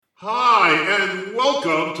Hi, and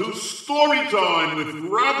welcome to Storytime with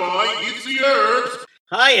Rabbi Yitzi Herbst.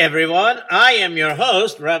 Hi, everyone. I am your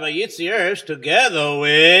host, Rabbi Yitzi Herbst, together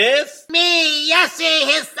with... me,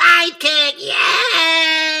 Yossi, his sidekick.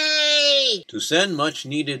 Yay! To send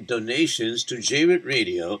much-needed donations to J-Root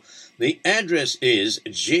Radio, the address is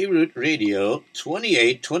J-Root Radio,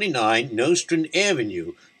 2829 Nostrand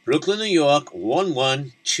Avenue, Brooklyn, New York,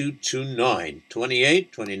 11229.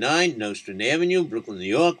 2829 Nostrand Avenue, Brooklyn, New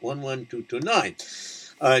York,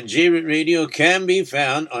 11229. J-Root Radio can be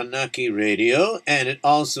found on Naki Radio, and it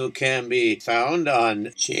also can be found on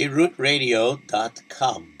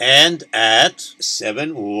jrootradio.com and at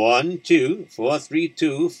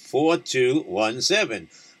 712-432-4217.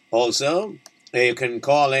 Also, you can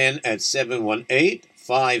call in at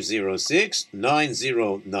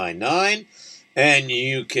 718-506-9099. And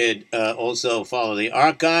you could also follow the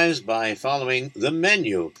archives by following the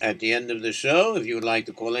menu at the end of the show if you would like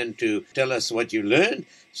to call in to tell us what you learned.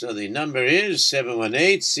 So the number is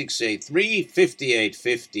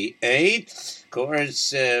 718-683-5858. Of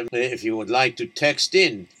course, if you would like to text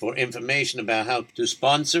in for information about how to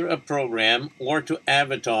sponsor a program or to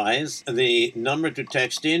advertise, the number to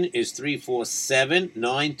text in is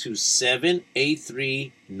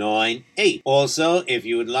 347-927-8398. Also, if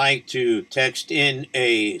you would like to text in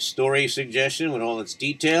a story suggestion with all its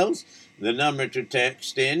details, the number to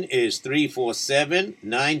text in is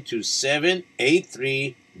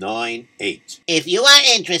 347-927-8398. If you are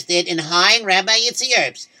interested in hiring Rabbi Yitzi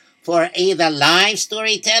Herbst for either live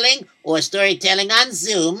storytelling or storytelling on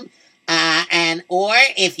Zoom, or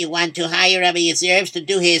if you want to hire Rabbi Yitzi Herbst to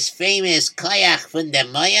do his famous Koyach von der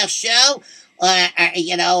Moyer show,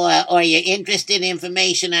 or you're interested in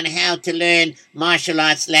information on how to learn martial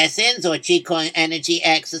arts lessons or Qigong energy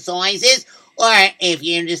exercises, or if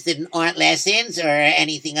you're interested in art lessons or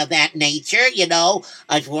anything of that nature,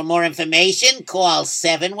 for more information, call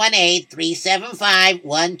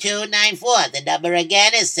 718-375-1294. The number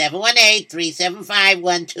again is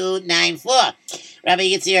 718-375-1294. Rabbi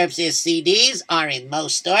Yitzi Herbst's CDs are in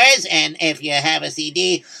most stores, and if you have a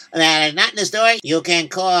CD that is not in the store, you can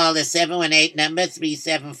call the 718 number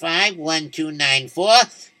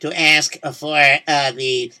 375-1294 to ask for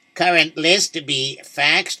the current list to be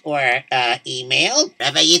faxed or emailed.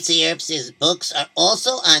 Rabbi Yitzi Herbst's books are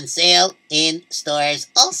also on sale in stores,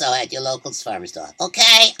 also at your local farm store.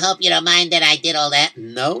 Okay, hope you don't mind that I did all that.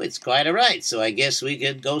 No, it's quite all right. So I guess we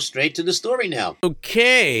could go straight to the story now.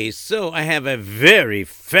 Okay, so I have a very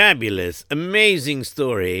fabulous, amazing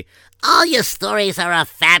story. All your stories are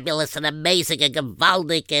fabulous and amazing and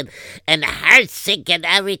gewaldig and heartsick and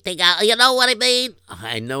everything. You know what I mean?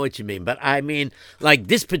 I know what you mean, but I mean, like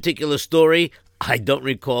this particular story, I don't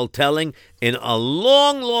recall telling in a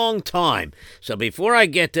long, long time. So before I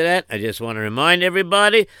get to that, I just want to remind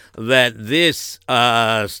everybody that this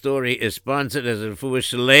story is sponsored as a refuah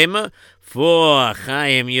shalema for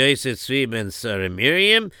Chaim Yosef Tzvi ben Sarah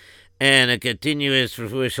Miriam, and a continuous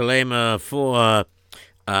refuah shalema for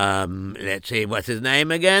let's see, what's his name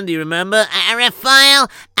again? Do you remember? Raphael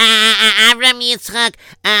Avram Yitzchak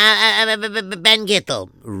Ben Gittel.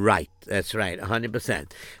 Right, that's right,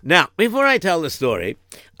 100%. Now, before I tell the story,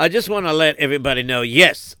 I just want to let everybody know,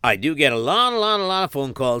 yes, I do get a lot of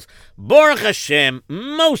phone calls. Baruch Hashem,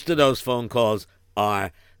 most of those phone calls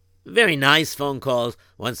are very nice phone calls.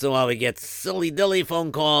 Once in a while we get silly-dilly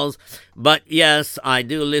phone calls. But yes, I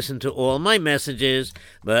do listen to all my messages,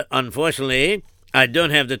 but unfortunately I don't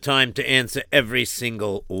have the time to answer every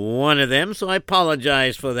single one of them, so I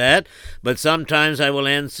apologize for that. But sometimes I will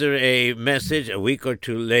answer a message a week or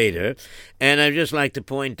two later. And I'd just like to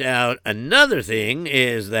point out another thing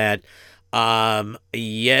is that, this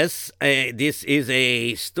is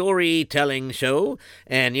a storytelling show.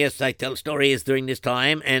 And yes, I tell stories during this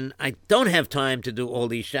time, and I don't have time to do all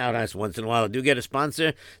these shout-outs. Once in a while I do get a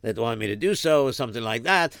sponsor that want me to do so or something like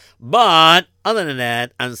that. But other than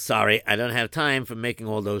that, I'm sorry, I don't have time for making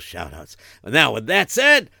all those shout-outs. Now, with that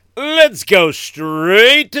said, let's go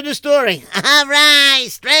straight to the story. All right,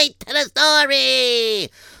 straight to the story.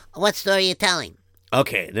 What story are you telling?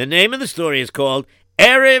 Okay, the name of the story is called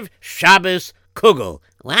Erev Shabbos Kugel.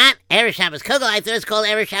 What? Erev Shabbos Kugel? I thought it was called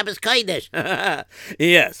Erev Shabbos Kodesh.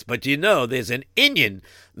 Yes, but there's an Indian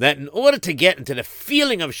that in order to get into the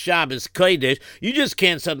feeling of Shabbos Kodesh, you just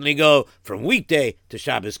can't suddenly go from weekday to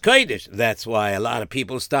Shabbos Kodesh. That's why a lot of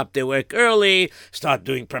people stop their work early, start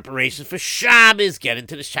doing preparations for Shabbos, get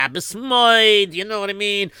into the Shabbos mood, you know what I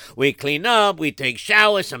mean? We clean up, we take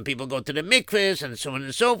showers, some people go to the mikvahs, and so on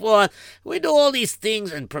and so forth. We do all these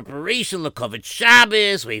things in preparation, L'Kovet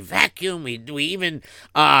Shabbos, we vacuum, we even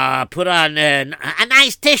put on a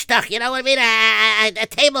nice tishtach, you know what I mean? A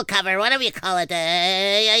table cover, whatever you call it.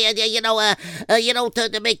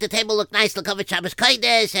 To make the table look nice, L'Kovet Shabbos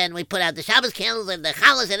Kodesh, and we put out the Shabbos candles and the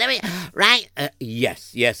challahs and everything, right?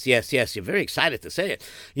 Yes. You're very excited to say it.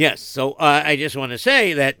 Yes, so I just want to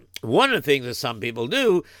say that one of the things that some people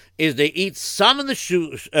do is they eat some of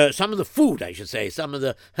the food, I should say, some of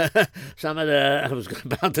the, I was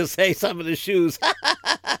about to say some of the shoes.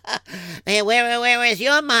 Where is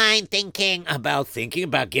your mind thinking about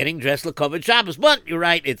getting dressed L'Kovet Shabbos? But you're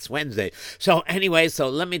right, it's Wednesday. So anyway,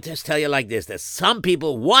 let me just tell you like this, that some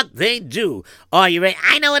people, what they do, are you ready?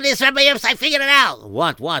 I know what it is, Rabbi Yirps, I figured it out.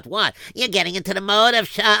 What? You're getting into the mode of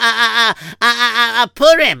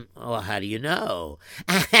Purim. Oh, how do you know?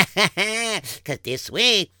 Because this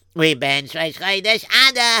week, we bench Reish Chodesh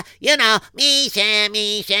Adar, Misha,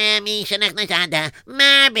 Nechnosh Adar,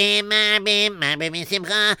 Marbim,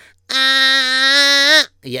 Simcha.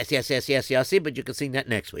 Yes, Yossi, but you can sing that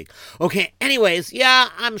next week. Okay, anyways, yeah,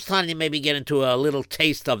 I'm starting to maybe get into a little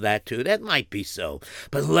taste of that too. That might be so.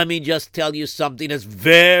 But let me just tell you something that's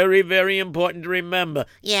very, very important to remember.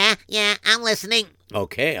 Yeah, I'm listening.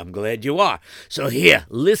 Okay, I'm glad you are. So here,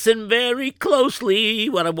 listen very closely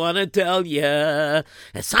what I want to tell you. And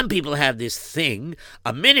some people have this thing,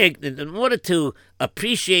 a minute, in order to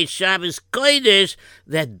appreciate Shabbos Kodesh,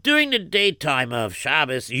 that during the daytime of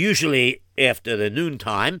Shabbos, usually after the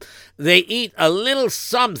noontime, they eat a little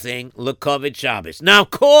something L'Kovet Shabbos. Now,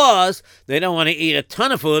 of course, they don't want to eat a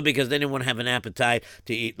ton of food because they don't want to have an appetite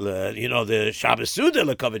to eat, the Shabbos Suda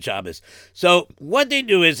L'Kovet Shabbos. So what they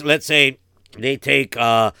do is, let's say, they take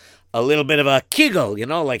a little bit of a kigel,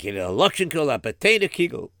 like a Lakshan kigel, a potato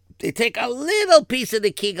kigel. They take a little piece of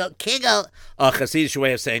the kigel, a Hasidic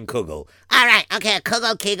way of saying kugel. All right, okay, a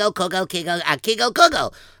kugel,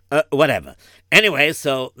 whatever. Anyway,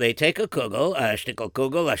 so they take a kugel, a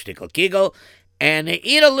shtickle kigel, and they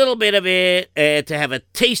eat a little bit of it to have a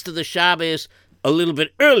taste of the Shabbos a little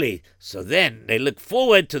bit early. So then they look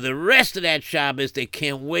forward to the rest of that Shabbos. They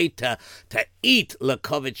can't wait to eat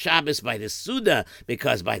L'Kovet Shabbos by the Suda,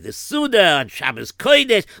 because by the Suda on Shabbos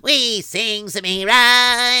Kodesh, we sing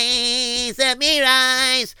Zemirais.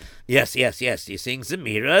 Yes, you sing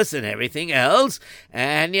Zemiras and everything else,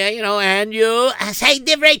 and and you say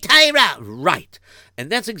Divrei Torah. Right. And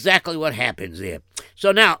that's exactly what happens there.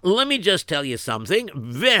 So now, let me just tell you something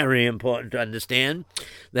very important to understand,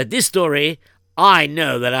 that this story, I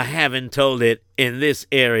know that I haven't told it in this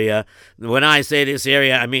area. When I say this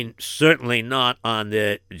area, I mean certainly not on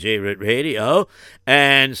the J-Root radio,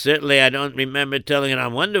 and certainly I don't remember telling it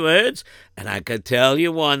on Wonder Words. And I could tell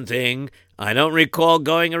you one thing, I don't recall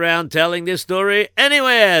going around telling this story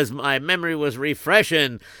anywhere, as my memory was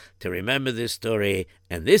refreshing to remember this story,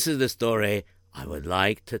 and this is the story I would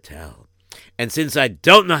like to tell. And since I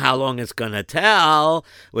don't know how long it's going to tell,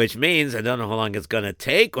 which means I don't know how long it's going to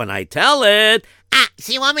take when I tell it.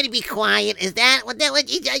 So you want me to be quiet? Is that what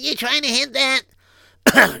you're trying to hint at?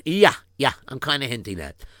 Yeah, I'm kind of hinting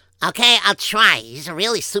that. Okay, I'll try. Is this a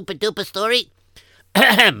really super duper story?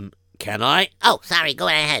 Can I? Oh, sorry, go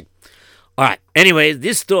ahead. All right, anyways,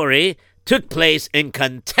 this story took place in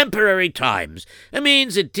contemporary times. It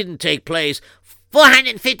means it didn't take place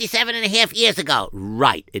 457 and a half years ago.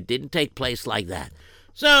 Right, it didn't take place like that.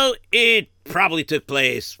 So it probably took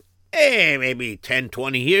place, maybe 10,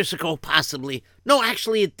 20 years ago, possibly. No,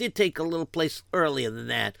 actually, it did take a little place earlier than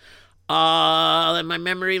that. Let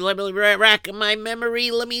me rack my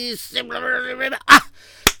memory.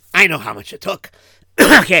 I know how much it took.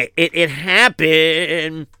 Okay, it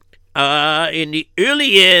happened in the early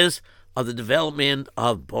years of the development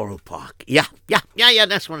of Borough Park. Yeah,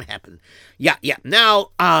 that's when it happened. Yeah. Now,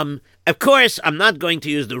 of course, I'm not going to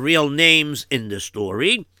use the real names in the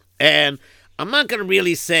story, and I'm not going to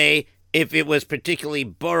really say if it was particularly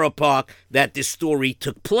Borough Park that this story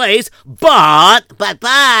took place, but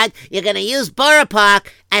you're going to use Borough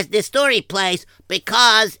Park as the story place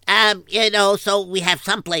because, so we have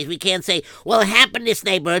some place we can't say, well, it happened in this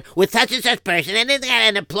neighborhood with such and such person, and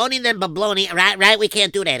a plony then babloni, right? We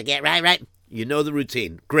can't do that again, right? You know the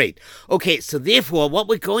routine. Great. Okay, so therefore, what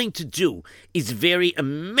we're going to do is very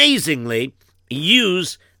amazingly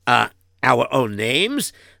use our own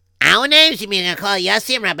names, Our names? You mean I call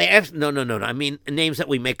Yossi and Rabbi Erbs? No. I mean names that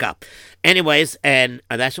we make up. Anyways, and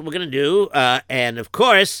that's what we're going to do. And, of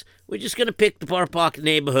course, we're just going to pick the Borough Park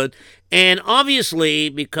neighborhood. And obviously,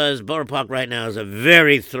 because Borough Park right now is a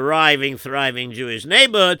very thriving Jewish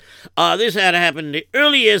neighborhood, this had to happen in the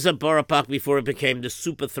early years of Borough Park before it became the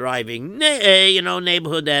super thriving,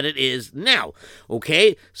 neighborhood that it is now.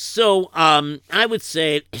 Okay? So, I would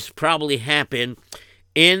say it's probably happened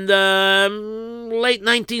in the late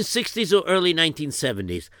 1960s or early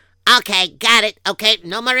 1970s. Okay, got it. Okay,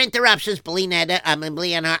 no more interruptions, go ahead.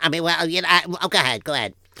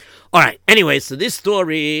 All right, anyway, so this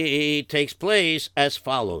story takes place as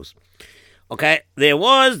follows. Okay, there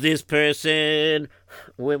was this person,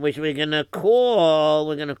 which we're going to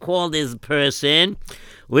call this person,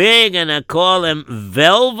 we're going to call him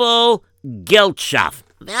Velvo Geltschaft.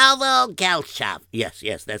 Velvo Geltschaft.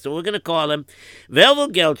 Yes, that's what we're going to call him. Velvo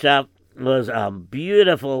Geltschaft was a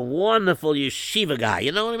beautiful, wonderful yeshiva guy.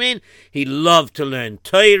 You know what I mean? He loved to learn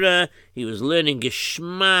Torah. He was learning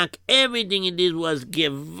Geschmack. Everything he did was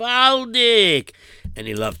gewaldig. And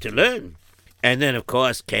he loved to learn. And then, of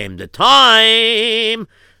course, came the time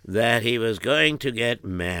that he was going to get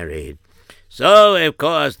married. So, of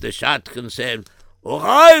course, the shotgun said,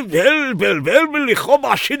 I have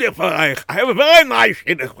a very nice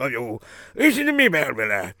shidduch for you. Listen to me,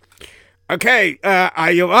 Belbele. Okay,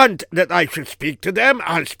 you want that I should speak to them?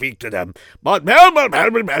 I'll speak to them. But you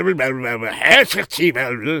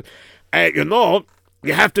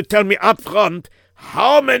have to tell me up front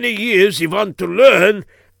how many years you want to learn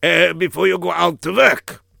before you go out to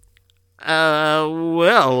work. Okay,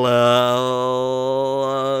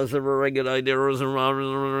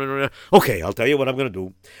 I'll tell you what I'm going to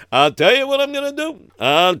do.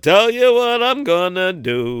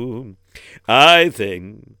 I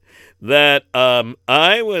think that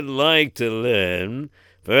I would like to learn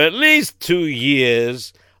for at least 2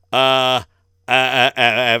 years after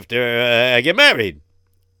I get married.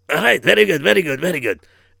 All right, very good.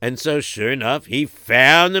 And so, sure enough, he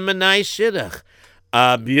found him a nice shidduch.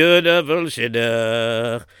 A beautiful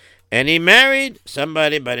shidduch. And he married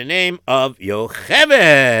somebody by the name of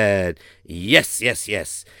Yocheved.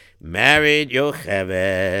 Yes. Married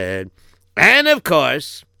Yocheved. And, of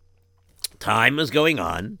course, time was going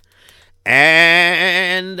on.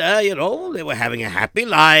 And, they were having a happy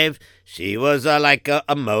life. She was like a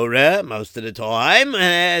Mora most of the time.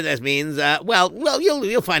 That means,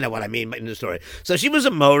 you'll find out what I mean in the story. So she was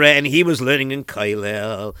a Mora, and he was learning in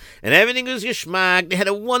Koilel, and everything was geschmack. They had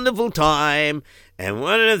a wonderful time. And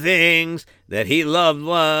one of the things that he loved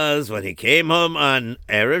was when he came home on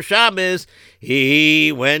Erev Shabbos,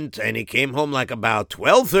 he went and he came home like about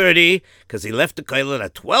 12:30, because he left the Koilel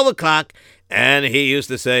at 12 o'clock, and he used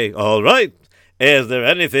to say, all right, is there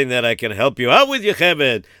anything that I can help you out with,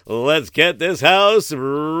 Yocheved? Let's get this house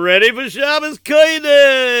ready for Shabbos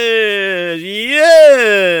Kodesh.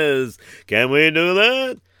 Yes! Can we do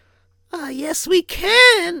that? Yes, we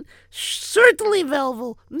can. Certainly,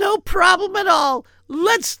 Velvel. No problem at all.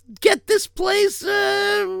 Let's get this place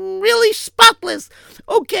really spotless.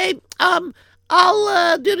 Okay, I'll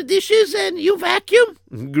do the dishes and you vacuum.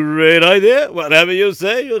 Great idea. Whatever you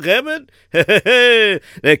say, Yocheved.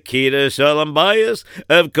 The key to Shalom Bayis,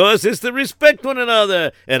 of course, is to respect one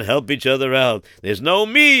another and help each other out. There's no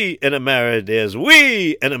me in a marriage. There's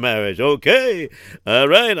we in a marriage. Okay. All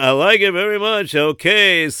right. I like it very much.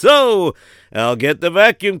 Okay. So I'll get the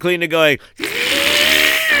vacuum cleaner going.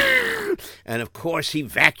 And, of course, he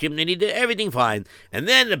vacuumed and he did everything fine. And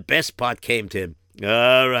then the best part came to him.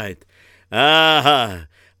 All right.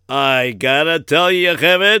 I gotta tell you,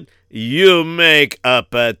 Yocheved, you make a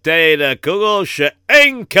potato kugel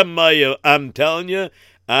she'ein kamayu. I'm telling you,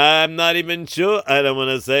 I'm not even sure. I don't want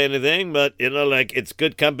to say anything, but, it's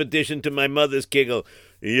good competition to my mother's kigel.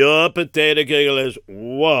 Your potato kigel is,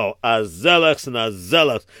 whoa, a zealous and a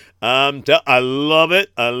zealous. I love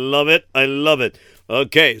it.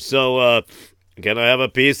 Okay, so, can I have a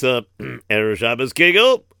piece of Erev Shabbos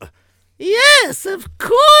kigel? Yes, of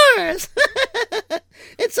course.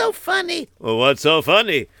 It's so funny. Well, what's so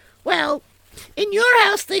funny? Well, in your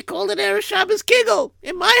house they called it Erev Shabbos Kigel.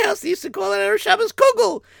 In my house they used to call it Erev Shabbos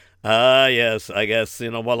Kugel. Yes, I guess,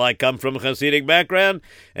 I come from a Hasidic background,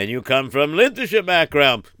 and you come from Literature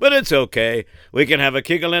background, but it's okay. We can have a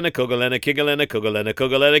kigel and a kugel and a kigel and a kugel and a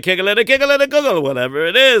kugel and a kigel and a kigel and a kugel, whatever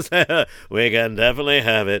it is. We can definitely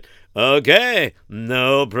have it. Okay,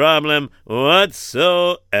 no problem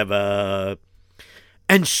whatsoever.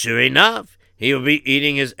 And sure enough, he would be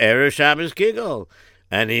eating his Erev Shabbos kigel.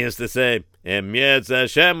 And he used to say, Yes,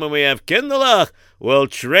 Hashem, when we have Kinderlach, we'll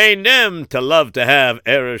train them to love to have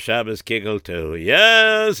Erev Shabbos Kigel too.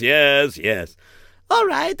 Yes, yes, yes. All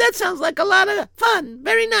right, that sounds like a lot of fun.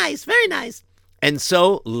 Very nice, very nice. And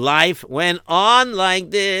so life went on like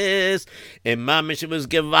this. And Mamish was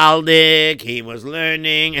gewaldig. He was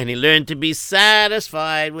learning, and he learned to be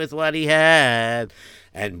satisfied with what he had.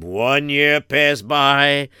 And 1 year passed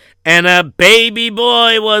by, and a baby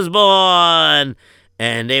boy was born.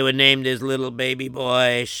 And they were named his little baby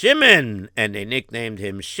boy Shimon, and they nicknamed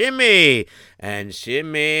him Shimmy. And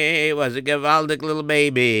Shimmy was a gewaldic little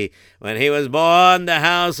baby. When he was born, the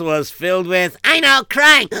house was filled with, I know,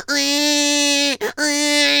 crying.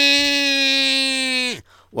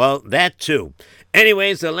 well, that too.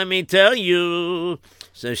 Anyway, so let me tell you.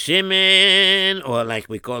 So Shimon, or like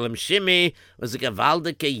we call him Shimmy, was a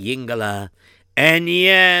gewaldike yingala. And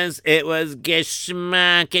yes, it was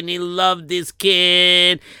Geschmack, and he loved this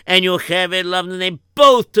kid, and Yocheved loved him, and they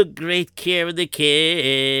both took great care of the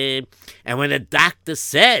kid. And when the doctor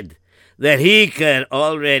said that he could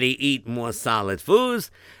already eat more solid foods,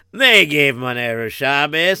 they gave him an Erev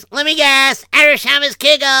Shabbos. Let me guess, Erev Shabbos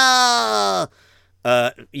Kigel.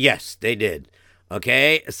 Yes, they did.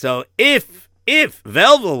 Okay, so if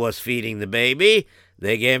Velvel was feeding the baby,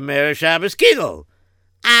 they gave him Erev Shabbos Kigel.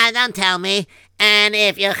 Don't tell me. And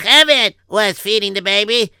if Yocheved was feeding the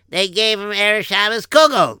baby, they gave him Erev Shabbos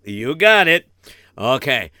Kugel. You got it.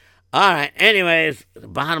 Okay. All right. Anyways, the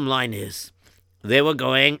bottom line is they were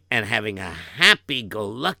going and having a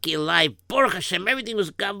happy-go-lucky life. Baruch Hashem, everything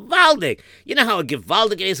was gewaldig. You know how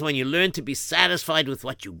gewaldig it is when you learn to be satisfied with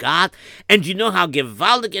what you got? And you know how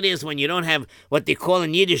gewaldig it is when you don't have what they call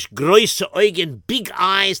in Yiddish, große Augen, big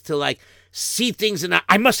eyes to like see things and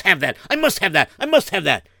I must have that. I must have that. I must have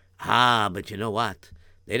that. But you know what?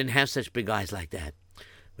 They didn't have such big eyes like that.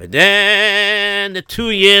 But then the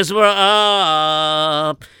 2 years were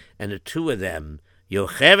up, and the two of them,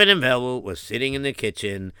 Yocheved and Velvel, were sitting in the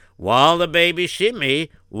kitchen while the baby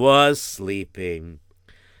Shimmy was sleeping.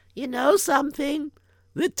 You know something?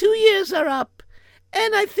 The 2 years are up,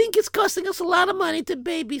 and I think it's costing us a lot of money to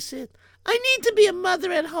babysit. I need to be a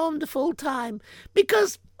mother at home the full time,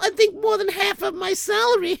 because I think more than half of my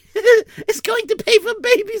salary is going to pay for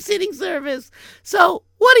babysitting service. So,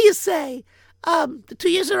 what do you say? The 2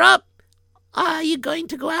 years are up. Are you going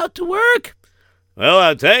to go out to work? Well,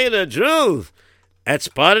 I'll tell you the truth. That's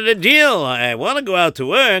part of the deal. I want to go out to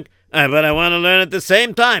work, but I want to learn at the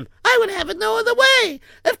same time. I would have it no other way.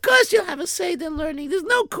 Of course you'll have a say in learning. There's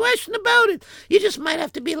no question about it. You just might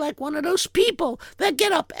have to be like one of those people that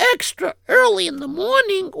get up extra early in the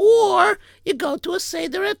morning, or you go to a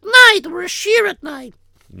Seder at night or a Shir at night.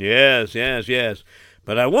 Yes.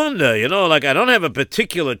 But I wonder, like I don't have a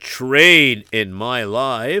particular trade in my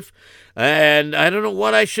life, and I don't know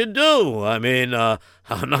what I should do. I mean,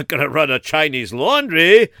 I'm not going to run a Chinese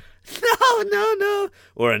laundry. No.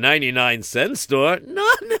 Or a 99-cent store. No.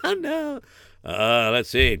 Let's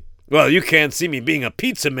see. Well, you can't see me being a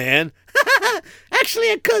pizza man.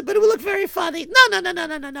 Actually, I could, but it would look very funny.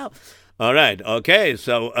 No. All right, okay,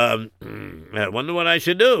 so, I wonder what I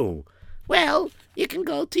should do. Well, you can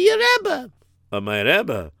go to your Rebbe. My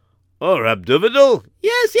Rebbe? Oh, Reb Duvidel?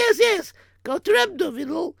 Yes. Go to Reb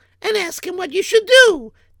Duvidel and ask him what you should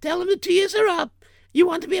do. Tell him the 2 years are up. You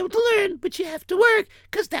want to be able to learn, but you have to work,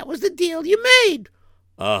 because that was the deal you made.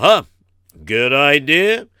 Uh-huh. Good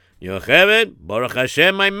idea. Yocheved, Baruch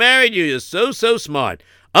Hashem, I married you. You're so smart.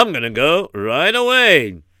 I'm going to go right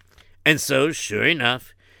away. And so, sure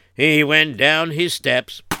enough, he went down his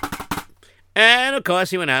steps, and of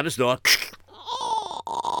course he went out his door.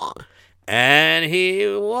 And he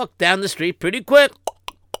walked down the street pretty quick.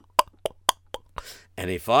 And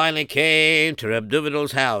he finally came to Reb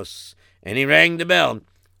Duvidel's house. And he rang the bell.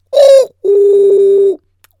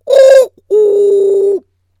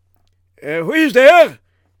 Who's there?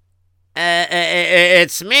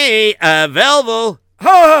 It's me, Velvel.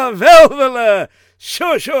 Oh, Velvel.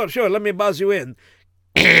 Sure. Let me buzz you in.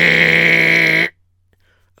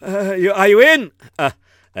 Are you in?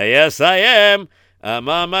 Yes, I am. I'm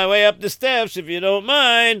on my way up the steps, if you don't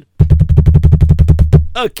mind.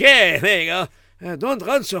 Okay, there you go. Don't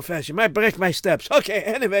run so fast. You might break my steps. Okay,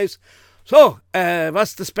 anyways. So,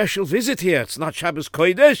 what's the special visit here? It's not Shabbos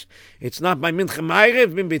Kodesh. It's not my Mincha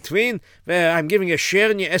Ma'ariv in between, where I'm giving a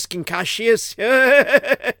share and you're asking kashias.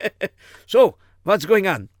 So, what's going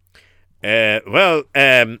on? Do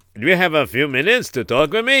you have a few minutes to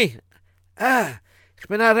talk with me? Ich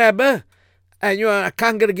bin a Rebbe, and you are a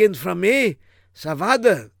congregant from me.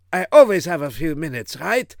 Savada, I always have a few minutes,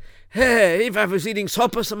 right? Hey, if I was eating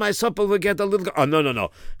supper, so my supper would get a little... Oh, no.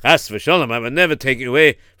 Chas v'sholom, I would never take you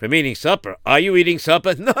away from eating supper. Are you eating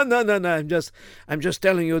supper? No. I'm just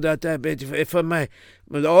telling you that for my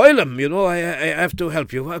oilem, I have to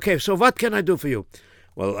help you. Okay, so what can I do for you?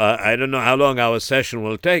 Well, I don't know how long our session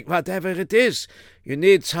will take. Whatever it is, you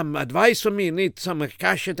need some advice from me. You need some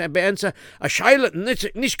kasha to answer. A shaila,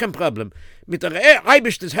 nicht kein problem. Mit der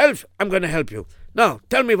Eibishter's help, I'm going to help you. Now,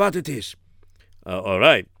 tell me what it is. All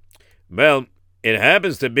right. Well, it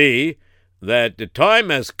happens to be that the time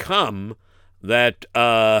has come that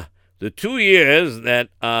the 2 years that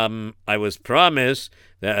I was promised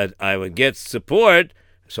that I would get support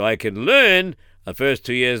so I could learn the first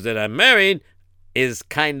 2 years that I'm married is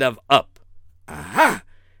kind of up. Aha!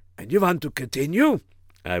 And you want to continue?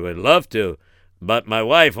 I would love to, but my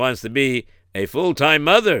wife wants to be a full-time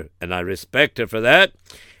mother, and I respect her for that.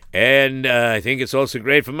 And I think it's also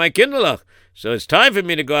great for my kinderlach. So it's time for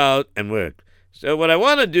me to go out and work. So what I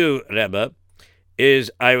want to do, Rebbe,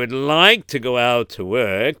 is I would like to go out to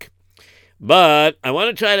work, but I want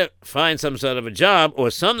to try to find some sort of a job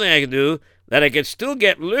or something I can do that I can still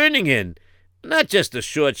get learning in, not just a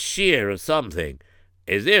short shear or something.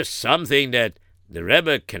 Is there something that the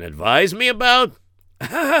Rebbe can advise me about?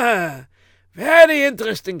 Very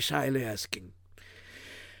interesting, Shaila asking.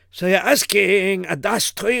 So you're asking a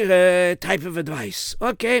das teure type of advice.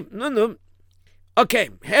 Okay, no. Okay,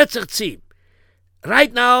 Herzerzi.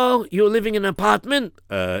 Right now, you're living in an apartment?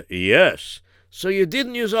 Yes. So you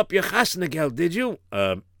didn't use up your chasna geld, did you?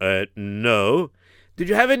 No. Did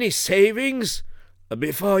you have any savings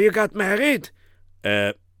before you got married?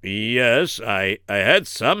 Yes, I had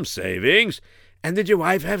some savings. And did your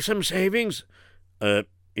wife have some savings?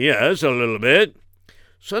 Yes, a little bit.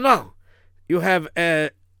 So now, you have,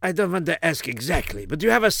 I don't want to ask exactly, but you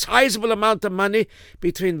have a sizable amount of money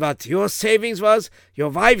between what your savings was, your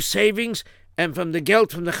wife's savings, and from the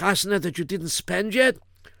geld from the chasna that you didn't spend yet?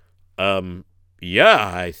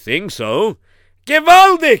 Yeah, I think so.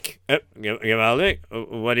 Gewaldig! Gewaldig?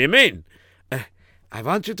 What do you mean? I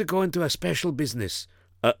want you to go into a special business.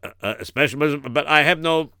 A special business, but I have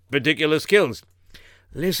no particular skills.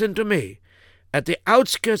 Listen to me. At the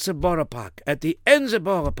outskirts of Borough Park, at the ends of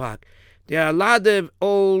Borough Park, there are a lot of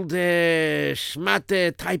old,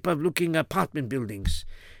 schmatte type of looking apartment buildings.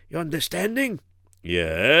 You understanding?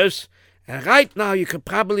 Yes. And right now you could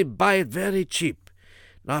probably buy it very cheap.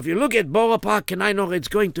 Now, if you look at Borough Park, and I know it's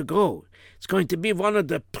going to grow, it's going to be one of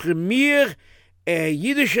the premier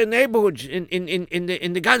Yiddish neighborhoods in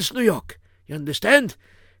the ganz New York. You understand?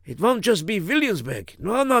 It won't just be Williamsburg.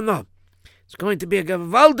 No. It's going to be a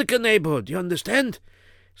gewaldige neighborhood. You understand?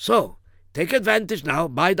 So, take advantage now.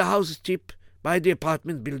 Buy the houses cheap. Buy the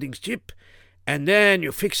apartment buildings cheap. And then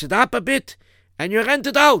you fix it up a bit. And you rent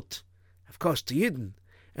it out. Of course, to Yidden.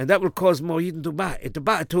 And that will cause more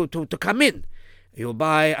Yidden to come in. You'll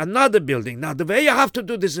buy another building. Now, the way you have to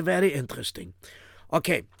do this is very interesting.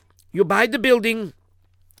 Okay, you buy the building.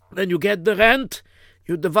 Then you get the rent.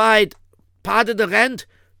 You divide part of the rent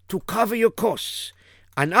to cover your costs.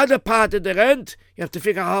 Another part of the rent, you have to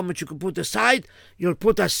figure out how much you can put aside. You'll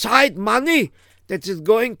put aside money that is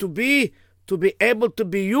going to be able to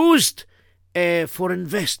be used for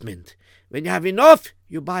investment. When you have enough,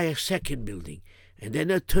 you buy a second building and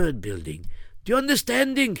then a third building. Do you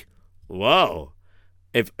understanding? Wow.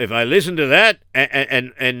 If I listen to that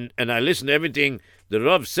and I listen to everything the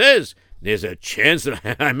Rav says, there's a chance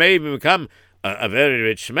that I may even become a very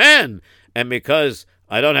rich man. And because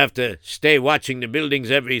I don't have to stay watching the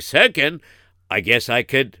buildings every second, I guess I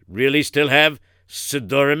could really still have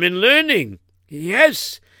Sidurim in learning.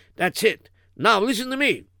 Yes, that's it. Now listen to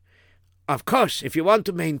me. Of course, if you want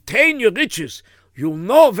to maintain your riches, you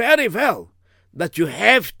know very well that you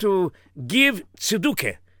have to give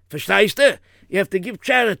tzedukah. Verstehst du? You have to give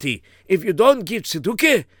charity. If you don't give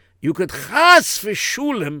tzedukah, you could chas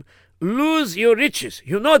v'shulem lose your riches.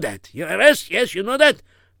 You know that. Yes, you know that.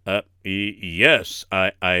 Yes,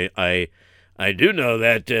 I do know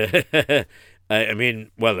that. I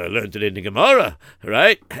mean, well, I learned it in the Gemara,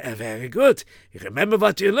 right? Very good. You remember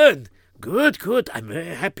what you learned. Good. I'm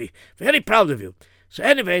very happy. Very proud of you. So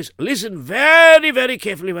anyways, listen very, very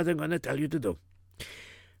carefully what I'm going to tell you to do.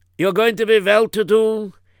 You're going to be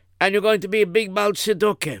well-to-do, and you're going to be a big Baal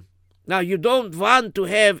Tzedakah. Now, you don't want to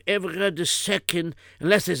have every other second,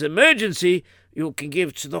 unless there's emergency, you can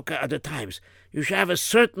give tzedakah at other times. You should have a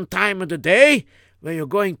certain time of the day where you're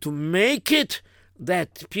going to make it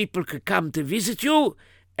that people could come to visit you,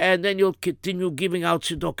 and then you'll continue giving out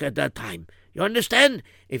tzedakah at that time. You understand?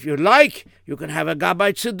 If you like, you can have a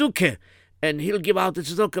Gabbai Tzedukah, and he'll give out the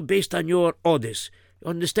tzedakah based on your orders. You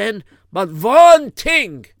understand? But one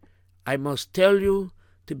thing, I must tell you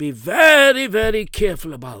to be very, very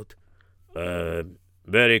careful about.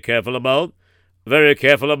 Very careful about? Very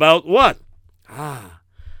careful about what?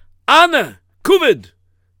 Anna, COVID.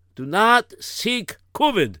 Do not seek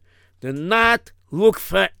COVID. Do not look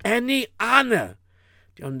for any Anna.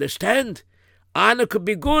 Do you understand? Anna could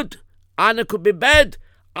be good. Anna could be bad.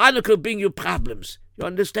 Anna could bring you problems. You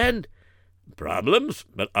understand? Problems?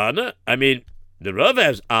 But Anna? I mean, the Rav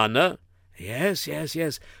has Anna. Yes.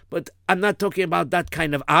 But I'm not talking about that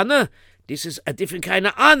kind of Anna. This is a different kind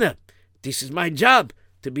of Anna. This is my job,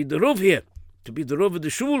 to be the Rav here, to be the Rav of the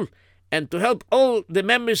shul, and to help all the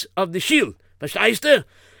members of the shul. Verstehst du?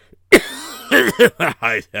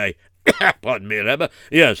 Pardon me, Rebbe.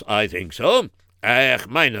 Yes, I think so. I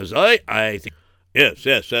think. Yes.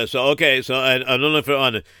 Okay, so I don't know for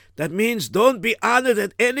honor. That means don't be honored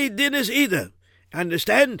at any dinners either.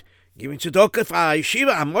 Understand? Giving tzedakah for a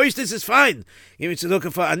yeshiva, a moistus is fine. Giving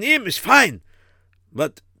tzedakah for anim is fine.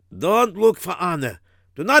 But don't look for honor.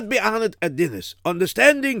 Do not be honored at dinners.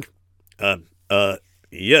 Understanding?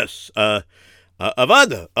 Yes.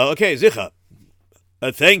 Avada. Okay, Zicha.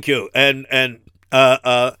 Thank you. And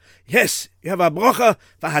yes, you have a brocha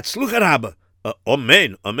for Hatzlucha Rabba.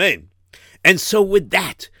 Amen. And so with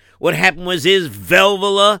that, what happened was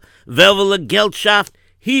Velvela Geltschaft,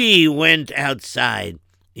 he went outside.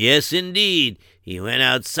 Yes, indeed. He went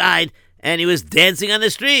outside, and he was dancing on the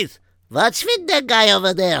streets. What's with that guy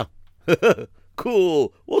over there?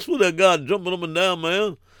 Cool. What's with that guy jumping up and down,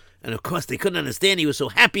 man? And of course, they couldn't understand. He was so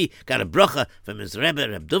happy. Got a bracha from his Rebbe,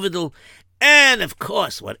 Reb Dovidel. And of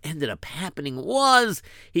course, what ended up happening was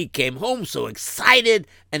he came home so excited,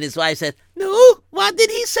 and his wife said, "No, what did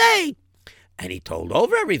he say?" And he told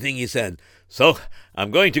over everything he said. So I'm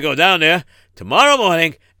going to go down there tomorrow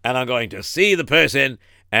morning, and I'm going to see the person.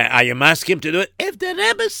 Are you asking him to do it? If the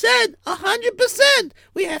Rebbe said 100%,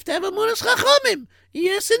 we have to have a Munas Chachamim.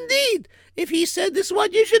 Yes, indeed. If he said this is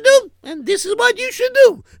what you should do, and this is what you should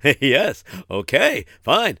do. Yes, okay,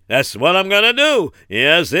 fine. That's what I'm going to do.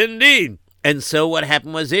 Yes, indeed. And so what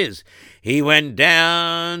happened was he went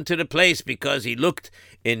down to the place because he looked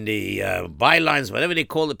in the bylines, whatever they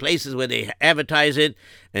call the places where they advertise it,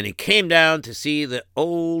 and he came down to see the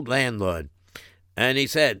old landlord. And he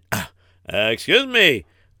said, excuse me,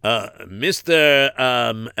 Mr.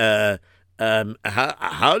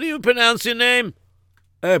 How do you pronounce your name?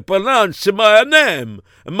 Pronounce my name.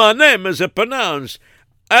 My name is pronounced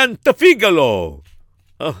Antefigalo.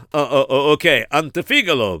 Okay,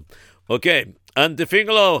 Antefigalo. Okay,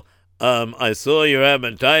 Antefigalo, I saw your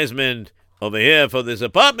advertisement over here for this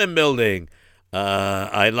apartment building.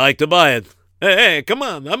 I'd like to buy it. Hey, come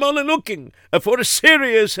on, I'm only looking for the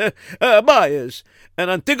serious buyers. And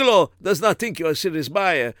Antiglo does not think you're a serious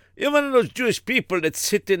buyer. You're one of those Jewish people that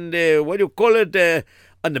sit in the,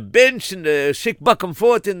 on the bench and shake back and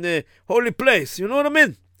forth in the holy place. You know what I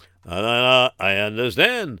mean? I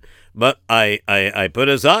understand. But I put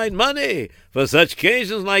aside money for such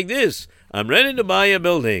occasions like this. I'm ready to buy a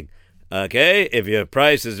building. Okay, if your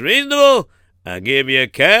price is reasonable, I'll give you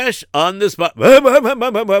cash on the spot.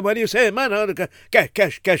 What do you say, man?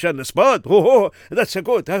 Cash on the spot? Oh, that's a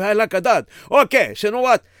good. I like that. Okay, so you know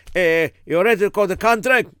what? You ready to call the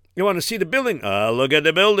contract? You want to see the building? I'll look at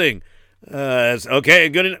the building. Okay,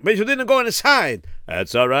 good. But you didn't go inside.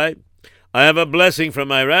 That's all right. I have a blessing from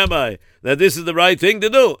my rabbi that this is the right thing to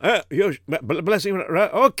do. Blessing,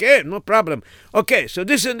 okay, no problem. Okay, so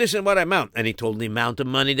this and what amount? And he told the amount of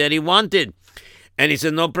money that he wanted. And he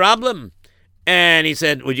said, no problem. And he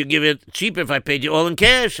said, would you give it cheaper if I paid you all in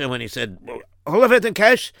cash? And when he said, all of it in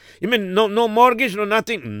cash? You mean no mortgage, no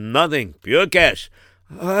nothing? Nothing, pure cash.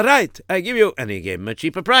 All right, I give you. And he gave him a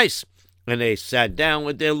cheaper price. And they sat down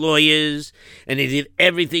with their lawyers, and they did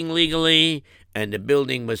everything legally, and the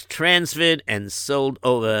building was transferred and sold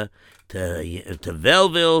over to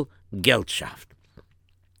Velvel Geltschaft.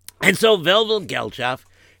 And so Velvel Geltschaft,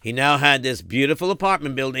 he now had this beautiful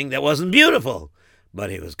apartment building that wasn't beautiful, but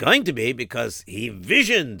it was going to be because he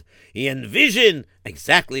envisioned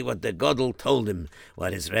exactly what the Gadol told him,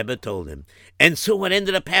 what his Rebbe told him. And so what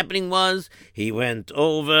ended up happening was he went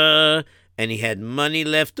over and he had money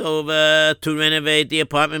left over to renovate the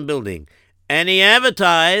apartment building. And he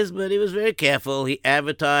advertised, but he was very careful. He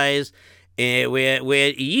advertised where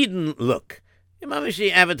Yidden look.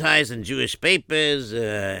 He advertised in Jewish papers,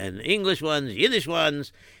 and English ones, Yiddish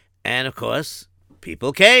ones, and of course,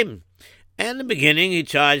 people came. And in the beginning, he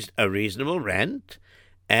charged a reasonable rent,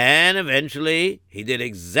 and eventually, he did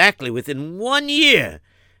exactly within 1 year,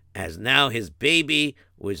 as now his baby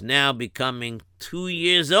was now becoming 2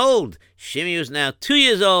 years old. Shimmy was now 2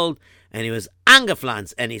 years old, and he was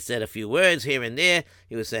angepflanzt. And he said a few words here and there.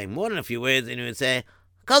 He was saying more than a few words, and he would say,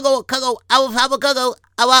 Kugel, Kugel, Kugel, Kugel,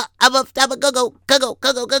 Kugel,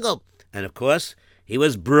 Kugel, Kugel. And of course, he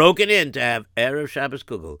was broken in to have Erev Shabbos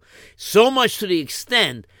Kugel. So much to the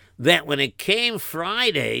extent that when it came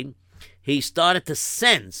Friday, he started to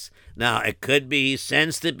sense. Now, it could be he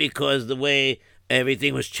sensed it because the way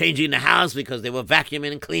everything was changing in the house, because they were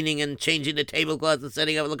vacuuming and cleaning and changing the tablecloths and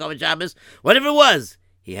setting up the Kavod Shabbos. Whatever it was,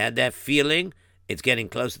 he had that feeling. It's getting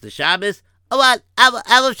closer to Shabbos. What?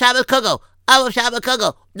 Erev Shabbos Kugel. Erev Shabbos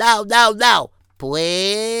Kugel. Now.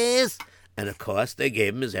 Please. And of course, they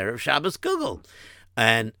gave him his Erev Shabbos Kugel.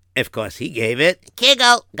 And of course, he gave it.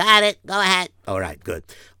 Kugel, got it. Go ahead. All right, good.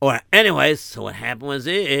 All right, anyways, so what happened was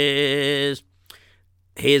his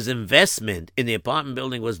investment in the apartment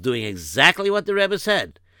building was doing exactly what the Rebbe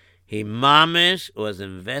said. He mamish was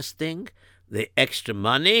investing the extra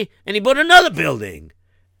money, and he bought another building.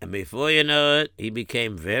 And before you know it, he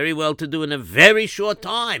became very well-to-do in a very short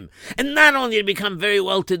time. And not only did he become very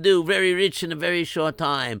well-to-do, very rich in a very short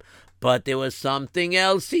time, but there was something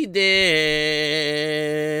else he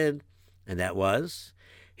did. And that was,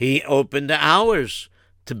 he opened the hours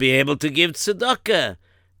to be able to give tzedakah.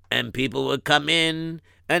 And people would come in,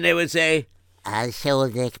 and they would say,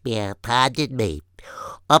 Entschuldig mir, pardon me.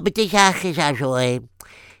 Aber die Sache ist also,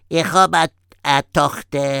 ich habe a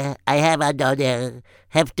Tochter, I have another,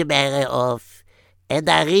 have to marry off, and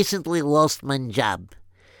I recently lost my job.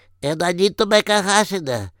 And I need to make a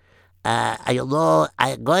chasana. I'm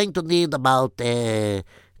going to need about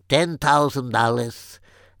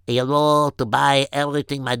 $10,000, to buy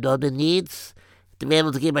everything my daughter needs, to be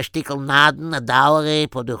able to give a stickel naden, a dowry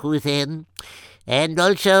for the Husin, and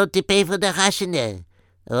also to pay for the chasana.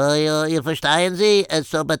 You verstehen Sie?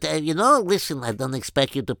 But listen, I don't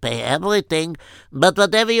expect you to pay everything, but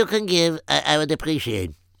whatever you can give, I would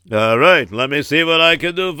appreciate. All right, let me see what I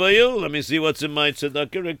can do for you. Let me see what's in my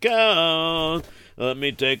tzedakah account. Let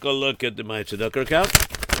me take a look at my tzedakah account.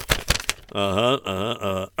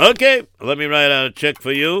 Okay, let me write out a check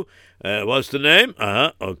for you. What's the name?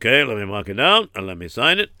 Okay, let me mark it down, and let me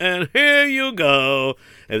sign it, and here you go.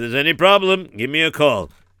 If there's any problem, give me a call.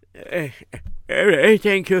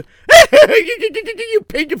 Thank you. You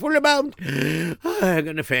paid the full amount. I'm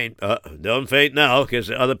going to faint. Don't faint now, because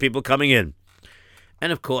there are other people coming in.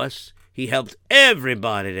 And of course, he helped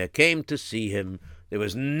everybody that came to see him. There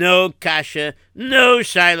was no kasha, no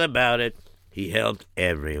shaila about it. He helped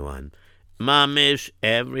everyone. Mamish,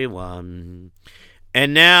 everyone.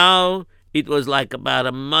 And now, it was like about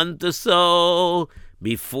a month or so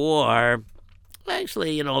before,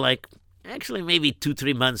 actually, maybe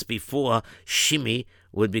 2-3 months before Shimi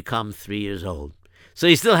would become 3 years old. So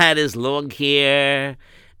he still had his long hair,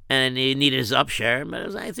 and he needed his upshare,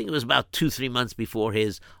 but I think it was about 2-3 months before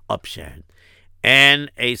his upshare. And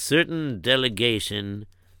a certain delegation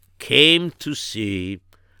came to see,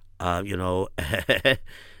 in a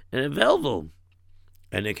Velvel.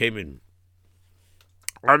 And they came in.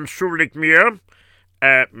 Entschuldigt mir,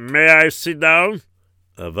 may I sit down?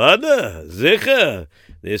 Avada, sicher.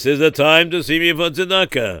 This is the time to see me for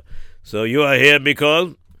tzedakah. So you are here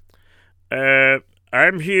because?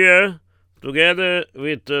 I'm here together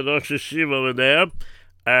with Rosh Yeshiva over there,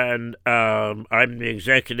 and I'm the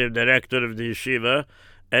executive director of the yeshiva,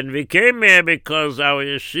 and we came here because our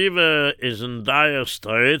yeshiva is in dire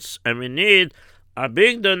straits, and we need a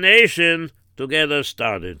big donation to get us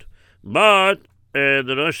started. But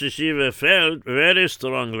the Rosh Yeshiva felt very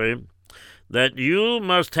strongly that you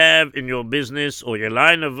must have in your business or your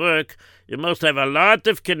line of work, you must have a lot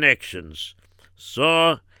of connections.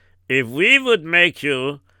 So, if we would make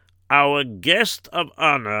you our guest of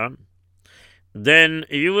honor, then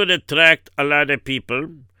you would attract a lot of people,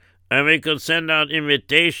 and we could send out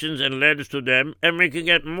invitations and letters to them, and we can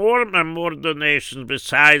get more and more donations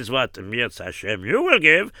besides what Mirz Hashem you will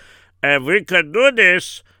give. If we could do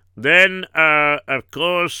this, then, of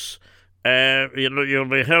course, you'll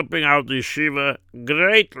be helping out the yeshiva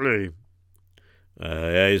greatly.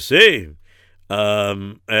 I see.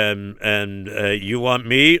 And you want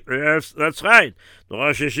me? Yes, that's right. The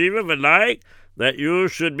Rosh Yeshiva would like that you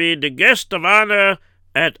should be the guest of honor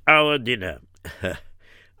at our dinner.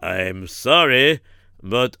 I'm sorry,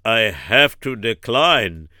 but I have to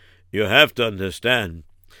decline. You have to understand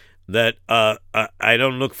that I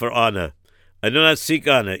don't look for honor. I do not seek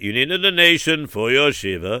honor. You need a donation for your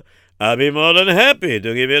yeshiva. I'll be more than happy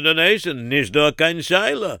to give you a donation. Nishdo kein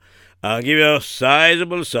shaila. I'll give you a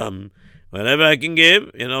sizable sum. Whatever I can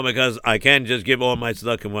give, because I can't just give all my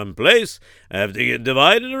tzedakah in one place. I have to get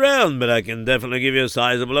divided around, but I can definitely give you a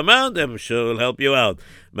sizable amount. I'm sure it'll help you out.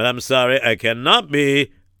 But I'm sorry, I cannot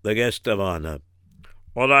be the guest of honor.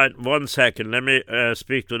 All right, 1 second. Let me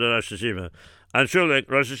speak to the Rosh Hashiva. Entschuldigung,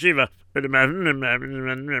 Rosh Hashiva.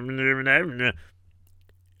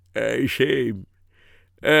 Shame.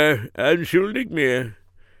 Entschuldig mir.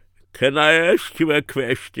 Can I ask you a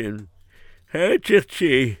question? Herr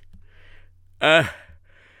Chirchi, I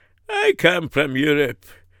come from Europe.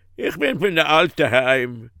 Ich bin von der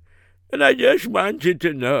Alterheim. And I just wanted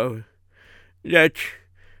to know that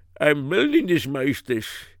I'm building this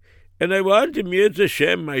Meisters, and I want Mir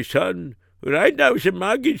Hashem, my son, who right now is a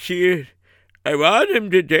Maggid here. I want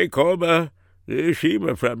him to take over the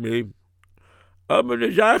yeshiva from me. But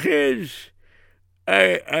the Sache is,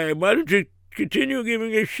 I want him to continue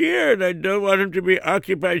giving a share, and I don't want him to be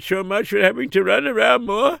occupied so much with having to run around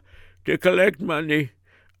more to collect money.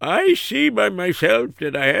 I see by myself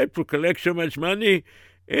that I have to collect so much money.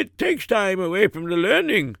 It takes time away from the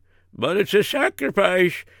learning, but it's a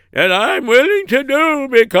sacrifice that I'm willing to do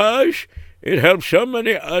because it helps so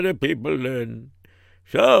many other people learn.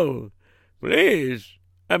 So, please,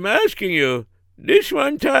 I'm asking you, this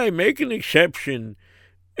one time, make an exception.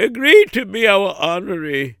 Agree to be our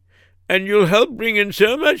honorary, and you'll help bring in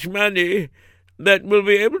so much money that we'll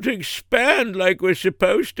be able to expand like we're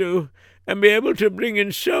supposed to, and be able to bring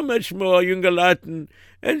in so much more Jungalaten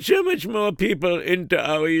and so much more people into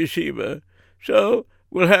our yeshiva. So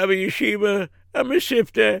we'll have a yeshiva, a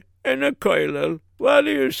mesivta, and a koilel. What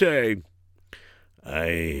do you say? I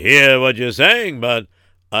hear what you're saying, but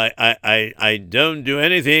I don't do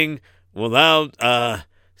anything without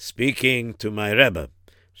speaking to my Rebbe.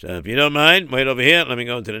 So if you don't mind, wait over here. Let me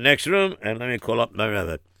go into the next room, and let me call up my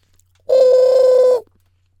Rebbe.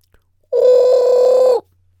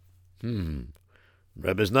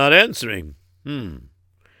 Rebbe's not answering. What am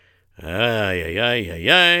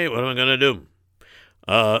I going to do?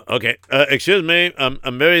 Okay, excuse me,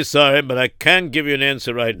 I'm very sorry, but I can't give you an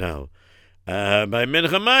answer right now. By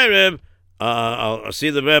Mincha Ma'ariv, I'll see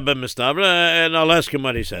the Rebbe, Mistavra, and I'll ask him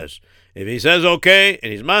what he says. If he says okay,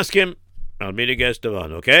 and he's masking, I'll be the guest of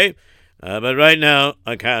honor, okay? But right now,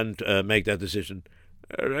 I can't make that decision.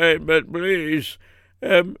 All right, but please,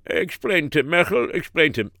 explain to him. Mechel,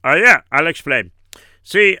 explain to him. Oh, yeah, I'll explain.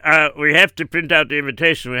 See, we have to print out the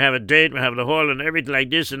invitation. We have a date, we have the hall, and everything like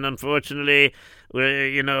this. And unfortunately,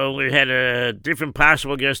 we had a different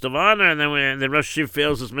possible guest of honor. And then the Rosh Hashiva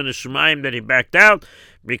feels his Minister Shemaim that he backed out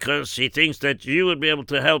because he thinks that you would be able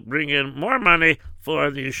to help bring in more money for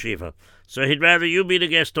the yeshiva. So he'd rather you be the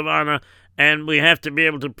guest of honor. And we have to be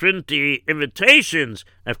able to print the invitations,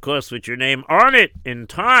 of course, with your name on it in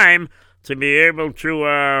time to be able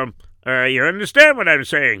to, you understand what I'm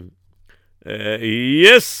saying?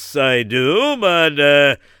 Yes, I do,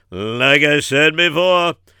 but like I said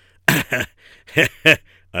before,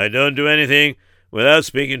 I don't do anything without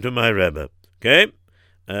speaking to my Rebbe. Okay?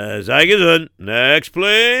 Sei gesund. Next,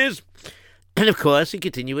 please. And of course, he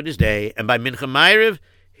continued with his day, and by Mincha Ma'ariv,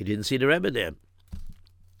 he didn't see the Rebbe there.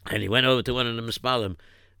 And he went over to one of the Mispalim.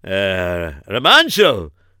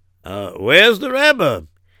 Rabanshel, where's the Rebbe?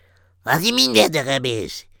 What do you mean where the Rebbe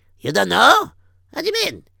is? You don't know? What do you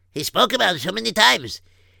mean? He spoke about it so many times.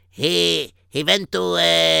 He went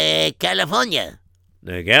to California.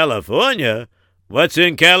 California? What's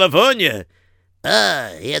in California?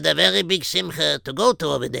 He had a very big simcha to go to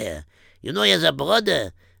over there. You know, he has a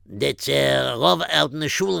brother that's Rov out in the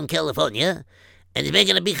shul in California, and he's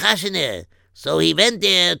making a big chassan there. So he went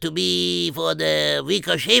there to be for the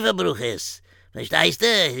Vika Sheva Bruches. Verstehst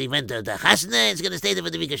du? He went to the chassan and he's going to stay there for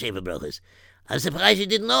the Vika Sheva Bruches. I'm surprised you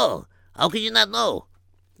didn't know. How could you not know?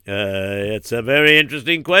 It's a very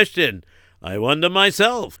interesting question. I wonder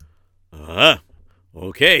myself.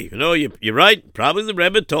 Okay, you're right. Probably the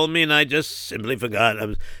Rebbe told me and I just simply forgot.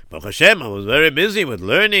 Baruch Hashem, I was very busy with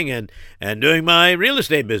learning and doing my real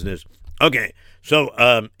estate business. Okay,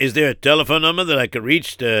 so is there a telephone number that I could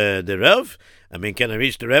reach the Rev? I mean, can I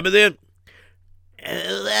reach the Rebbe there?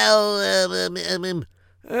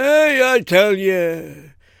 Hey, I tell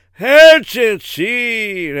you,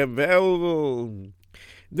 Herzitzi, Rebbe.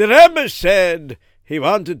 The Rebbe said he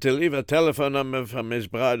wanted to leave a telephone number from his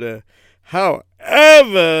brother.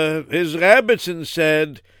 However, his Rebbetzin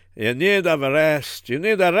said, you need a rest, you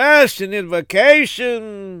need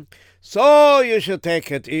vacation, so you should take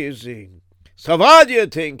it easy. So what do you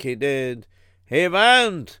think he did? He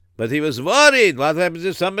went, but he was worried. What happens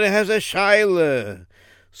if somebody has a shaila?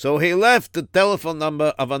 So he left the telephone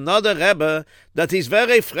number of another Rebbe that he's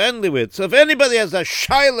very friendly with. So if anybody has a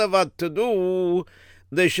shaila what to do,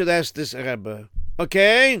 they should ask this Rebbe.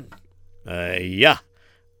 Okay? Yeah,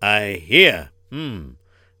 I hear.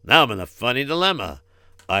 Now I'm in a funny dilemma.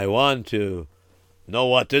 I want to know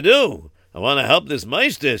what to do. I want to help this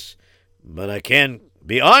Meisters, but I can't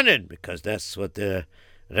be honored because that's what the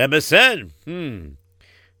Rebbe said.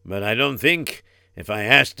 But I don't think if I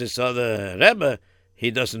ask this other Rebbe, he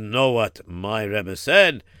doesn't know what my Rebbe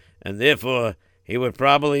said, and therefore he would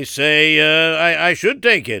probably say I should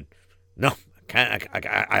take it. No, I can't.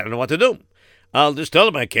 I don't know what to do. I'll just tell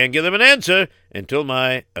him I can't give them an answer until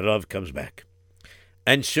my Rav comes back.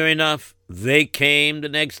 And sure enough, they came the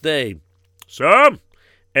next day. So,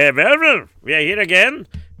 well, we are here again,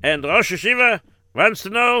 and Rosh Hashiva wants to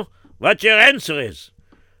know what your answer is.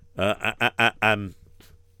 I'm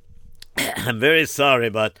very sorry,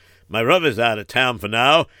 but my Rav is out of town for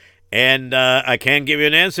now, and I can't give you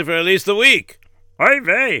an answer for at least a week. Oy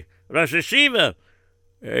vey, Rosh Hashiva.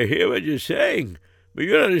 I hear what you're saying, but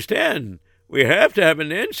you don't understand. We have to have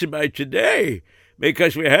an answer by today,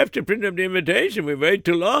 because we have to print up the invitation. We wait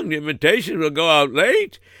too long, the invitation will go out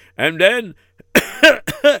late, and then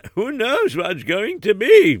who knows what's going to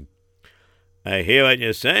be. I hear what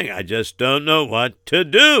you're saying. I just don't know what to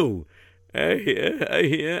do. I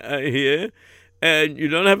hear. And you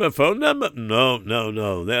don't have a phone number?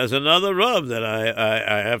 No. There's another Rav that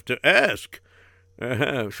I have to ask.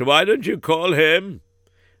 So why don't you call him?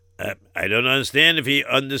 I don't understand if he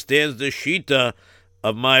understands the shita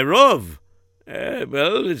of my Rav.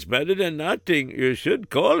 Well, it's better than nothing. You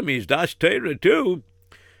should call him. He's Das Torah too.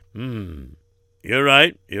 You're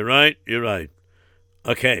right.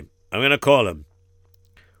 Okay, I'm going to call him.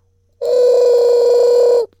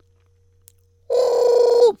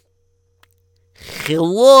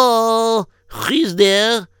 Hello, who's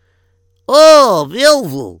there? Oh,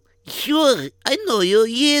 Velvel. Sure, I know you.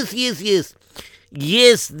 Yes.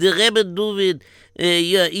 Yes, the Rebbe David.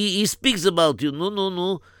 Yeah, he speaks about you.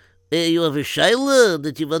 No. You have a Shaila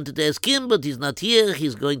that you wanted to ask him, but he's not here.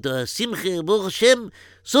 He's going to Simche, Baruch Hashem.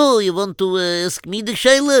 So, you want to ask me the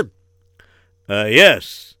Shaila?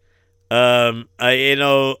 Yes.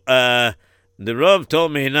 The Rav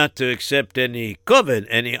told me not to accept any covet,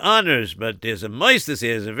 any honors, but there's a Meisters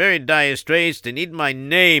here, there's a very dire straits. They need my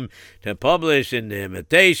name to publish in the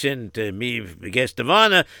invitation to me, the guest of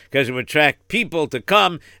honor, because it would attract people to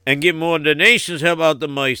come and give more donations. How about the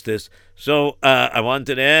Meisters? So I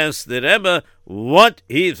wanted to ask the Rebbe what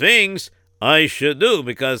he thinks I should do,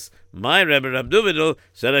 because my Rebbe, Rab Duvidel,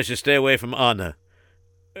 said I should stay away from honor.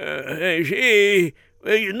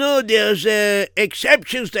 Well, there's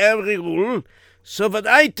exceptions to every rule. So what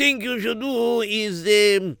I think you should do is,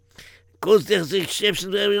 because there's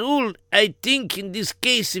exceptions to every rule, I think in this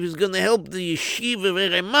case, if it's going to help the yeshiva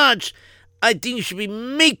very much, I think you should be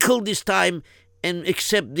mekel this time and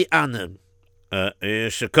accept the honor.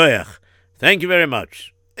 Shekoyach. Thank you very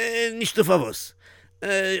much. Nicht auf was.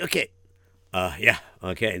 Okay.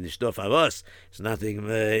 Okay, nicht auf was. It's nothing,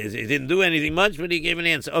 he didn't do anything much, but he gave an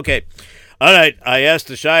answer. Okay. All right, I asked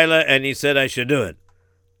the Shaila, and he said I should do it.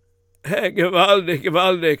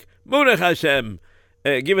 Gewaldig. Baruch Hashem.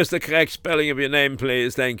 Give us the correct spelling of your name,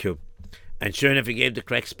 please. Thank you. And sure enough, he gave the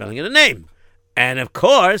correct spelling of the name. And of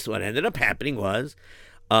course, what ended up happening was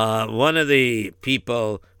one of the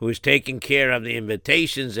people who was taking care of the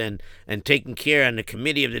invitations and taking care on the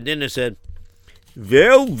committee of the dinner said,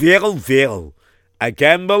 Well. I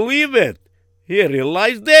can't believe it. He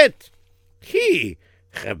realized it.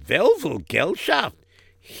 Gewelvel Gelschaft.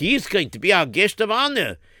 He's going to be our guest of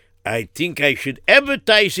honor. I think I should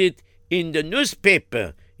advertise it in the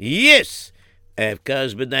newspaper. Yes.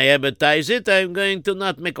 Because when I advertise it, I'm going to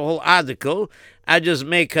not make a whole article. I just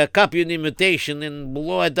make a copy of the invitation and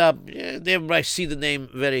blow it up. There I see the name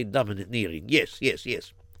very domineering. Yes.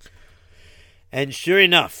 And sure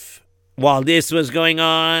enough, while this was going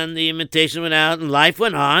on, the invitation went out and life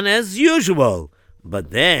went on as usual.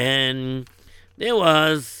 But then there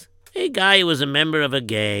was a guy who was a member of a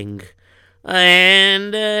gang,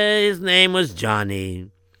 and his name was Johnny.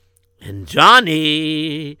 And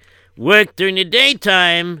Johnny worked during the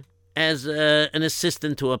daytime as an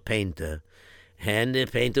assistant to a painter. And the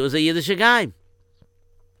painter was a Yiddish guy.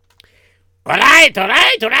 All right. No.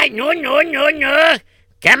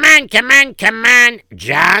 Come on,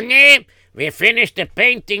 Johnny. We finished the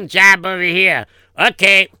painting job over here.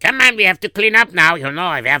 Okay, come on, we have to clean up now. We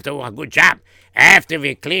have to do a good job. After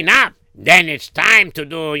we clean up, then it's time to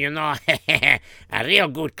do, a real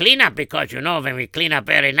good cleanup, because, when we clean up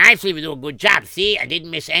very nicely, we do a good job. See, I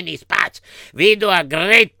didn't miss any spots. We do a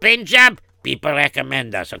great paint job. People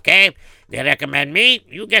recommend us, okay? They recommend me.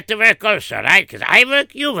 You get to work also, right? Because I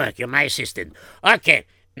work, you work. You're my assistant. Okay.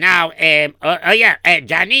 Now,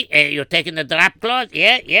 Johnny, you're taking the drop cloth?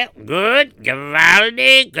 Yeah, good.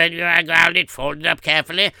 Gewaldig. Fold it up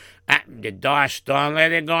carefully. The dust, don't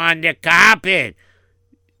let it go on the carpet.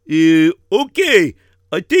 Okay.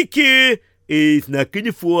 I'll take care. It's not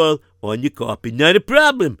gonna fall on your carpet. Not a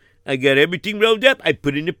problem. I got everything rolled up. I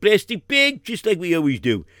put it in a plastic bag, just like we always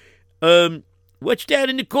do. What's that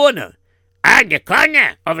in the corner? The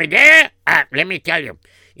corner over there? Let me tell you.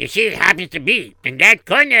 You see, it happens to be in that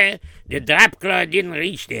corner, the drop cloth didn't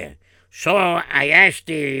reach there. So I asked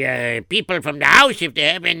the people from the house if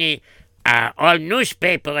they have any old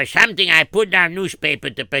newspaper or something. I put down newspaper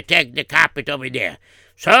to protect the carpet over there.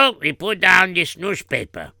 So we put down this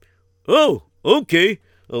newspaper. Oh, okay.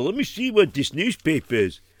 Well, let me see what this newspaper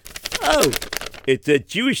is. Oh, it's a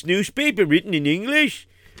Jewish newspaper written in English?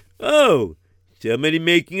 Oh, somebody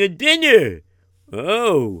making a dinner.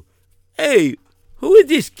 Oh, hey, who is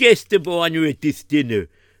this guest of honor at this dinner?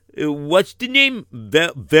 What's the name?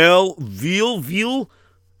 Velvel?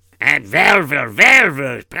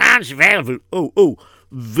 Velvel, Franz Velvel. Oh,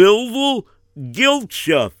 Velvel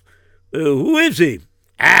Giltschaft. Who is he?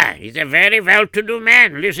 He's a very well-to-do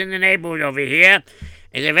man. Lives in the neighborhood over here.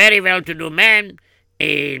 He's a very well-to-do man.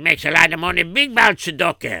 He makes a lot of money. Big ball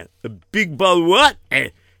tzedakah. A big ball what?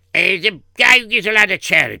 He's a guy who gives a lot of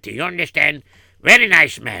charity. You understand? Very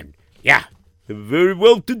nice man. Yeah. Very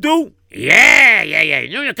well-to-do? Yeah.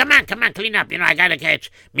 No, come on, clean up. I gotta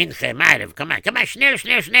catch Minche, Marev. Come on,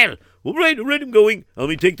 schnell. All right, I'm going. Let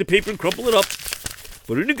me take the paper and crumple it up.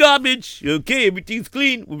 Put it in the garbage. Okay, everything's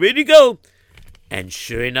clean. We're ready to go. And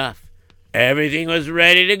sure enough, everything was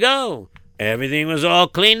ready to go. Everything was all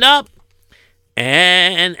cleaned up.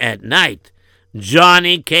 And at night,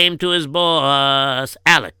 Johnny came to his boss,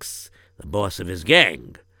 Alex, the boss of his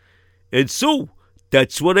gang. And so,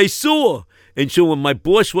 that's what I saw. And so when my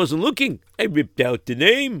boss wasn't looking, I ripped out the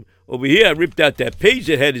name. Over here, I ripped out that page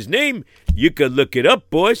that had his name. You could look it up,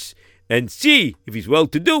 boss, and see if he's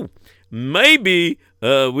well-to-do. Maybe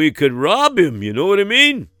we could rob him, you know what I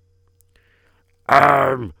mean?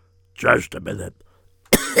 Just a minute.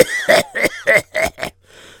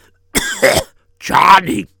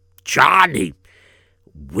 Johnny,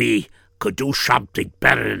 we could do something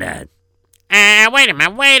better than that. Wait a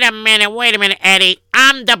minute, Eddie.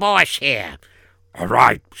 I'm the boss here. All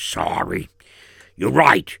right, sorry. You're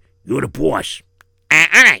right. You're the boss.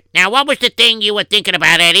 All right. Now, what was the thing you were thinking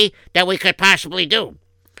about, Eddie, that we could possibly do?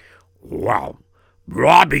 Well,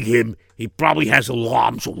 robbing him, he probably has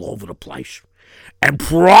alarms all over the place. And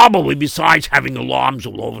probably, besides having alarms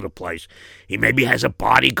all over the place, he maybe has a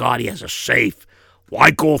bodyguard, he has a safe.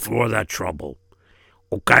 Why go through all that trouble?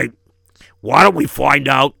 Okay, why don't we find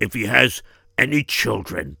out if he has any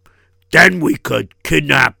children? Then we could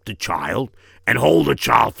kidnap the child and hold the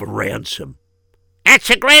child for ransom. That's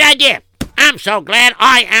a great idea. I'm so glad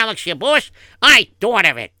Alex, your boss, I thought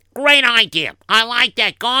of it. Great idea. I like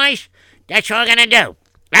that, guys. That's what we're going to do.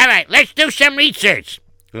 All right, let's do some research.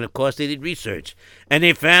 And of course they did research. And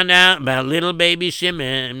they found out about little baby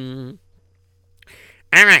Shimon.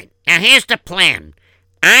 All right, now here's the plan.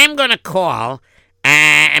 I'm going to call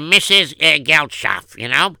Mrs. Geltschoff,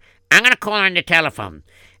 I'm going to call her on the telephone.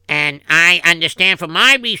 And I understand from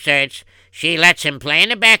my research, she lets him play in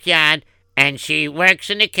the backyard, and she works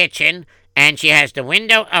in the kitchen, and she has the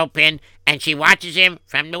window open, and she watches him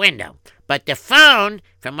from the window. But the phone,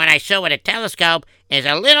 from what I saw with a telescope, is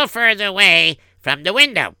a little further away from the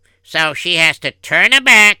window. So she has to turn her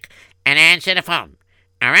back and answer the phone.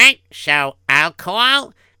 All right? So I'll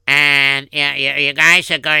call, and you guys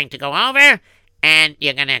are going to go over, and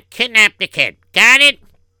you're going to kidnap the kid. Got it?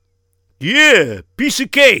 Yeah, piece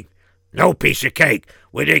of cake. No piece of cake.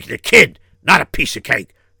 We're taking the kid, not a piece of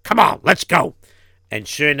cake. Come on, let's go. And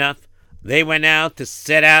sure enough, they went out to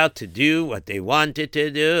set out to do what they wanted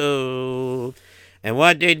to do. And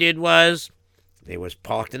what they did was, they was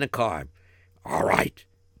parked in a car. All right.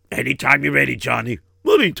 Anytime you're ready, Johnny.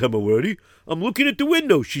 Well, anytime I'm ready. I'm looking at the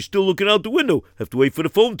window. She's still looking out the window. Have to wait for the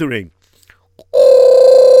phone to ring.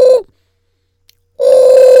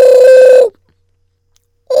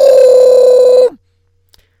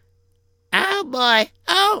 Oh, boy.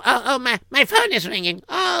 Oh, my phone is ringing.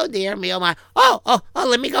 Oh, dear me, oh, my. Oh,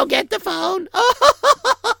 let me go get the phone.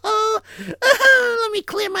 Oh, let me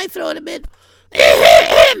clear my throat a bit.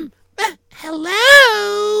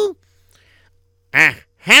 Hello?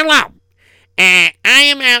 Hello. I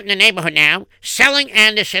am out in the neighborhood now, selling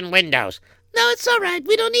Anderson windows. No, it's all right.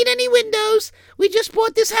 We don't need any windows. We just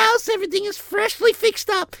bought this house. Everything is freshly fixed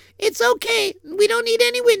up. It's okay. We don't need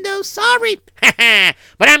any windows. Sorry.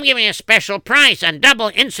 But I'm giving a special price on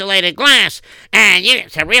double insulated glass, and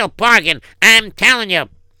it's a real bargain. I'm telling you.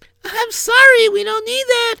 I'm sorry. We don't need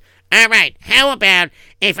that. All right. How about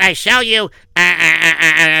if I sell you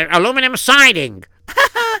aluminum siding?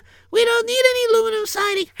 We don't need any aluminum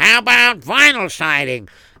siding. How about vinyl siding?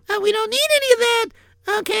 We don't need any of that.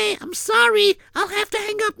 Okay, I'm sorry. I'll have to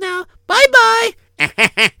hang up now. Bye-bye.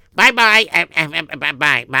 Bye-bye.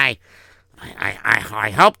 Bye-bye. I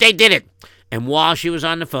hope they did it. And while she was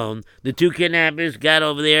on the phone, the two kidnappers got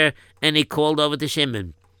over there and they called over to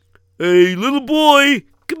Shimon. Hey, little boy,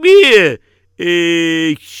 come here.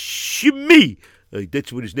 Shimmy.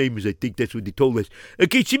 That's what his name is. I think that's what they told us.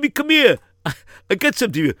 Okay, Shimmy, come here. I got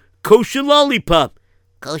something for you. Kosher lollipop.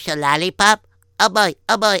 Kosher lollipop? Oh boy.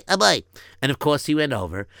 And of course he went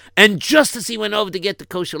over. And just as he went over to get the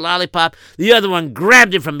kosher lollipop, the other one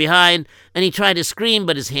grabbed him from behind and he tried to scream,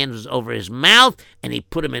 but his hand was over his mouth and he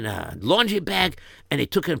put him in a laundry bag and they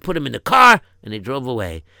took him and put him in the car and they drove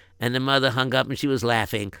away. And the mother hung up and she was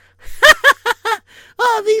laughing.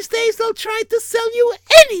 Oh, these days they'll try to sell you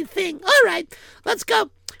anything. All right, let's go.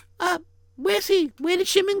 Where's he? Where did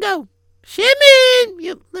Shimon go?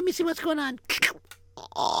 Shimon! Let me see what's going on.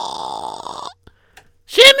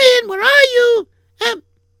 Shimon, where are you?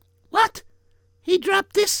 What? He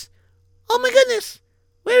dropped this? Oh, my goodness.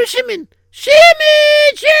 Where is Shimon? Shimon!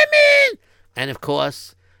 And of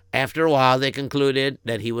course, after a while, they concluded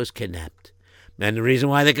that he was kidnapped. And the reason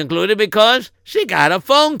why they concluded, because she got a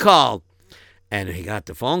phone call. And she got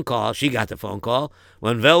the phone call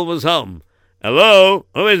when Vel was home. Hello?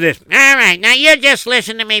 Who is this? All right, now you just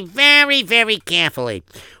listen to me very, very carefully.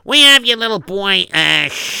 We have your little boy,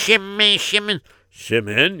 Shimon.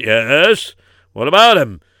 Shimon, yes? What about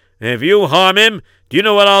him? If you harm him, do you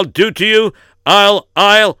know what I'll do to you? I'll...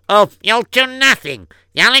 You'll do nothing.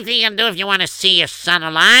 The only thing you can do if you want to see your son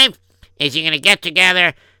alive is you're going to get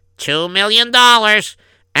together $2 million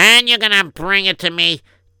and you're going to bring it to me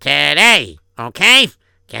today, okay?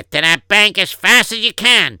 Get to that bank as fast as you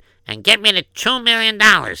can and get me the $2 million.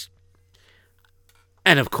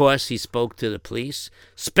 And of course, he spoke to the police,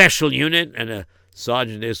 special unit, and a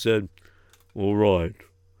sergeant there said, all right,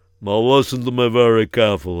 now listen to me very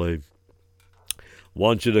carefully.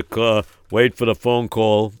 Want you to wait for the phone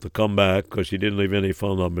call to come back because she didn't leave any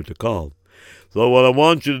phone number to call. So what I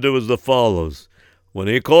want you to do is the follows. When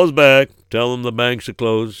he calls back, tell him the banks are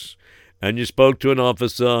closed, and you spoke to an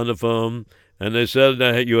officer on the phone, and they said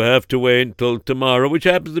that you have to wait until tomorrow, which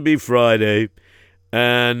happens to be Friday,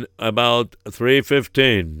 and about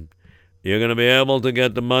 3:15. You're going to be able to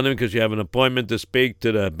get the money because you have an appointment to speak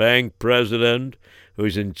to the bank president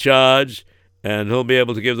who's in charge, and he'll be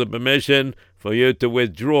able to give the permission for you to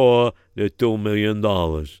withdraw the $2 million.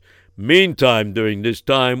 Meantime, during this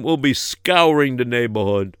time, we'll be scouring the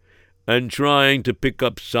neighborhood and trying to pick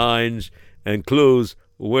up signs and clues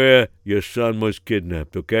where your son was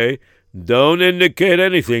kidnapped, okay? Don't indicate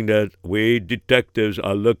anything that we detectives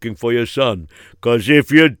are looking for your son, because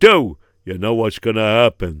if you do, you know what's going to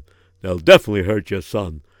happen. They'll definitely hurt your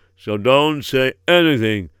son. So don't say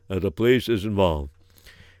anything that the police is involved.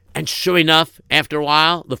 And sure enough, after a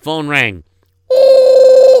while, the phone rang.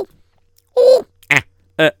 Ooh.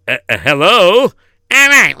 Hello? All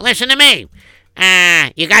right, listen to me.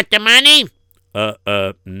 You got the money?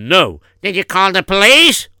 No. Did you call the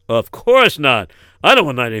police? Of course not. I don't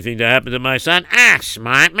want anything to happen to my son.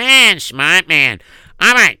 Smart man.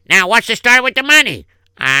 All right, now what's the story with the money?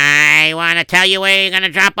 I want to tell you where you're going to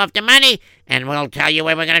drop off the money, and we'll tell you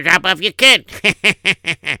where we're going to drop off your kid.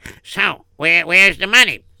 So, where's the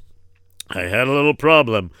money? I had a little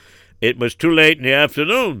problem. It was too late in the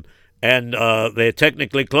afternoon, and they're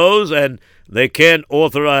technically closed, and they can't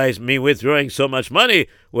authorize me withdrawing so much money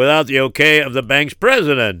without the okay of the bank's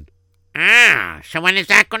president. So when is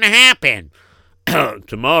that going to happen?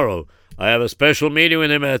 Tomorrow. I have a special meeting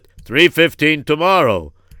with him at 3:15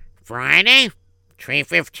 tomorrow. Friday?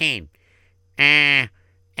 3:15.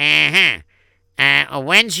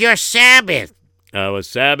 When's your Sabbath? Our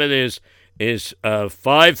Sabbath is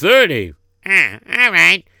 5:30. All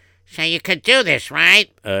right. So you could do this,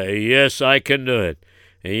 right? Yes, I can do it.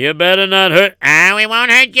 You better not hurt... We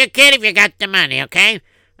won't hurt your kid if you got the money, okay?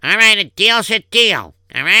 All right, a deal's a deal,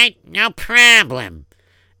 all right? No problem.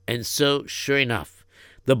 And so, sure enough,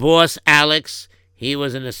 the boss, Alex, he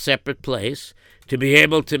was in a separate place to be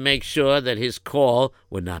able to make sure that his call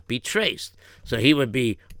would not be traced. So he would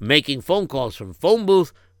be making phone calls from phone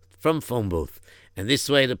booth. And this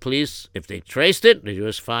way the police, if they traced it, they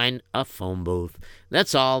just find a phone booth.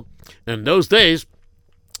 That's all. In those days,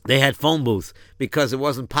 they had phone booths because it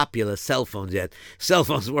wasn't popular cell phones yet. Cell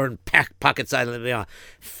phones weren't pocket-sized.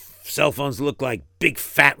 Cell phones look like big,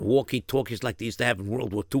 fat walkie-talkies like they used to have in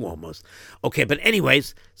World War II almost. Okay, but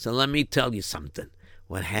anyways, so let me tell you something.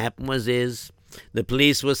 What happened was the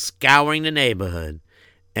police was scouring the neighborhood,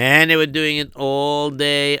 and they were doing it all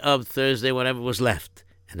day of Thursday, whatever was left.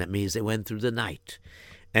 And that means they went through the night.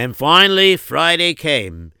 And finally, Friday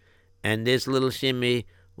came, And this little Shimmy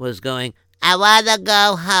was going, I want to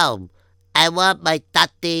go home. I want my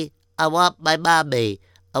tati. I want my mommy.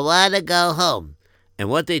 I want to go home. And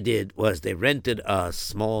what they did was they rented a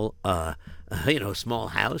small, small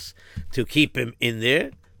house to keep him in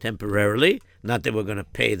there temporarily. Not that we're going to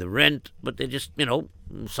pay the rent, but they just,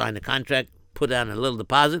 sign the contract, put down a little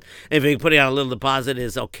deposit. If they put down a little deposit,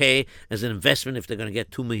 is okay as an investment if they're going to get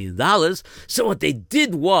 $2 million. So what they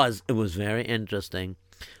did was, it was very interesting.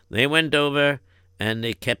 They went over and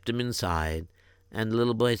they kept him inside. And the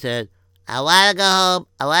little boy said, I want to go home.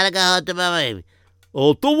 I want to go home to my mommy.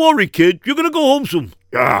 Oh, don't worry, kid. You're going to go home soon.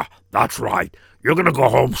 Yeah, that's right. You're going to go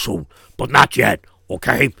home soon, but not yet,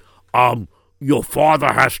 okay? Your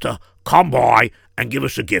father has to come by and give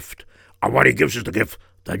us a gift. And when he gives us the gift,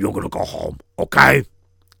 then you're going to go home, okay?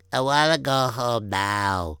 I want to go home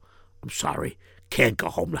now. I'm sorry. Can't go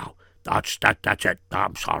home now. That's it.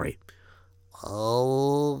 I'm sorry.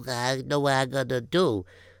 Oh, I know what I'm going to do.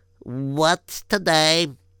 What's the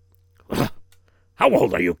name? How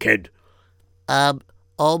old are you, kid?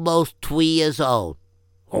 Almost 3 years old.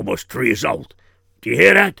 Almost 3 years old. Do you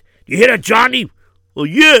hear that? Do you hear that, Johnny? Oh,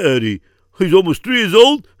 yeah, Eddie. He's almost 3 years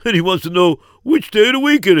old, and he wants to know which day of the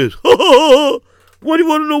week it is. Why do you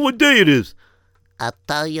want to know what day it is? I'll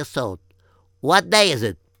tell you soon. What day is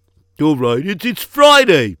it? All right, it's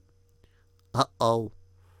Friday. Uh-oh.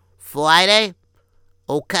 Friday?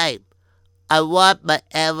 Okay. I want my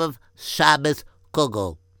Erev Shabbos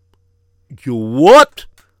kugel. You what?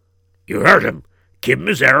 You heard him. Give him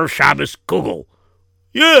his Erev Shabbos kugel.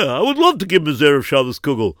 Yeah, I would love to give him his Erev Shabbos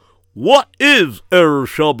kugel. What is Erev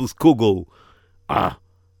Shabbos kugel?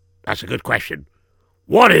 That's a good question.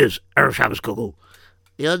 What is Erev Shabbos kugel?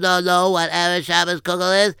 You don't know what Erev Shabbos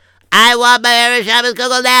kugel is? I want my Erev Shabbos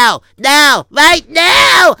kugel now! Now! Right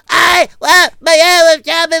now! I want my Erev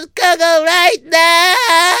Shabbos kugel right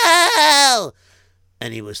now!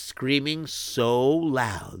 and he was screaming so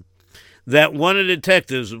loud that one of the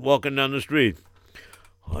detectives was walking down the street.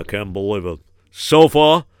 I can't believe it. So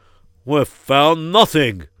far, we've found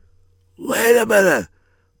nothing. Wait a minute.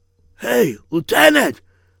 Hey, Lieutenant,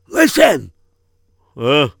 listen.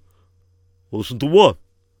 Listen to what?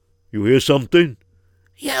 You hear something?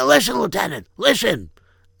 Yeah, listen, Lieutenant, listen.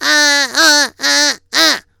 I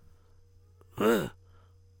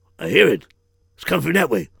hear it. It's coming from that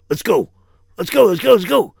way. Let's go. Let's go.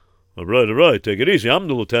 All right. Take it easy. I'm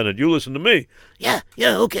the lieutenant. You listen to me. Yeah,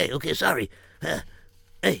 okay, sorry.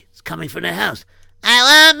 Hey, it's coming from the house.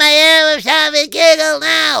 I want my Erev Shabbos kugel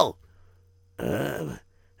now! I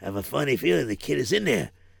have a funny feeling the kid is in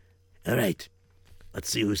there. All right,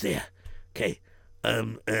 let's see who's there. Okay,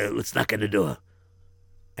 let's knock on the door.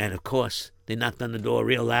 And of course, they knocked on the door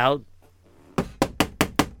real loud.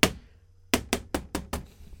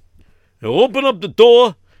 Now open up the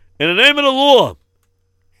door in the name of the law.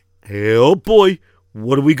 Hey, oh boy,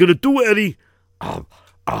 what are we gonna do, Eddie?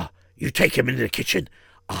 You take him into the kitchen,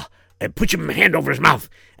 and put your hand over his mouth,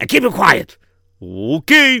 and keep him quiet.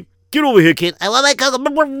 Okay, get over here, kid. I want my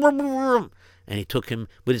kugel. And he took him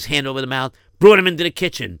with his hand over the mouth, brought him into the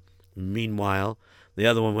kitchen. Meanwhile, the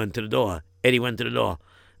other one went to the door. Eddie went to the door,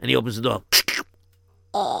 and he opens the door.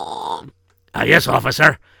 Yes,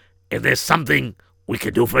 officer. If there's something we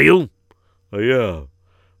could do for you. Yeah,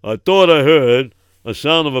 I thought I heard a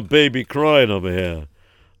sound of a baby crying over here.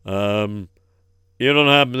 You don't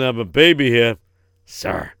happen to have a baby here?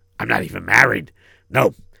 Sir, I'm not even married.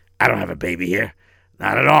 No, I don't have a baby here.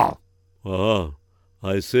 Not at all.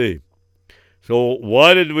 I see. So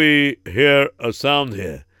why did we hear a sound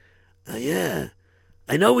here? Yeah,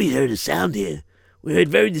 I know we heard a sound here. We heard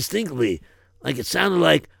very distinctly, like it sounded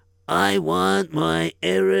like, I want my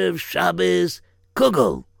Erev Shabbos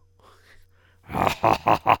kugel.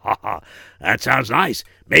 That sounds nice.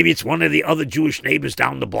 Maybe it's one of the other Jewish neighbors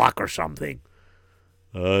down the block or something.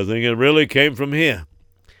 I think it really came from here.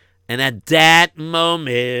 And at that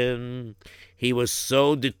moment, he was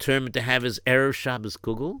so determined to have his Erev Shabbos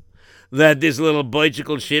kugel that this little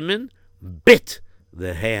boichikel Shimon bit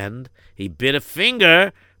the hand. He bit a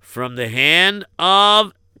finger from the hand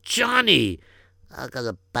of Johnny. I'm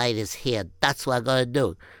gonna bite his hand. That's what I'm gonna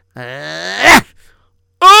do.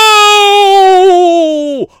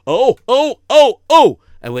 Oh!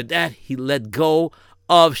 And with that, he let go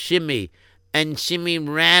of Shimmy. And Shimmy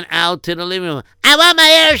ran out to the living room. I want my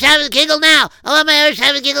Erev Shabbos kugel now! I want my Erev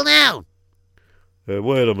Shabbos kugel now! Hey,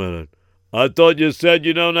 wait a minute. I thought you said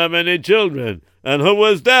you don't have any children. And who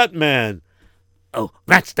was that man? Oh,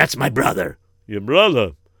 that's my brother. Your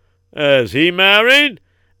brother? Is he married?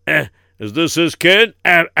 Is this his kid?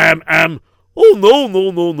 Oh,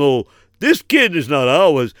 no. This kid is not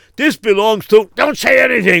ours. This belongs to... Don't say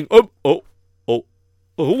anything. Oh.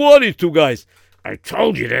 Who are these two guys? I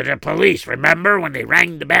told you they're the police, remember, when they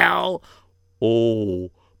rang the bell?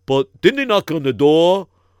 Oh, but didn't they knock on the door?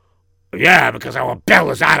 Yeah, because our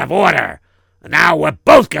bell is out of order. And now we're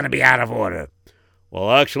both going to be out of order.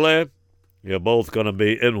 Well, actually, you're both going to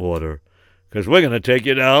be in order, because we're going to take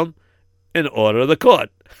you down in order of the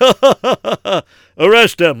court.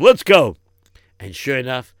 Arrest them. Let's go. And sure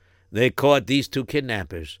enough, they caught these two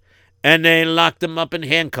kidnappers. And they locked them up in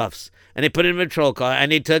handcuffs. And they put them in a patrol car.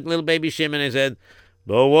 And they took little baby Shimmy and they said,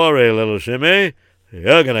 Don't worry, little Shimmy.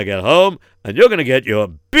 You're going to get home, and you're going to get your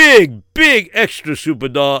big extra super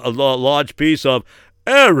large piece of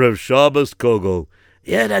Erev Shabbos kugel.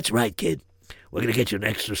 Yeah, that's right, kid. We're going to get you an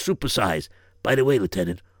extra super size. By the way,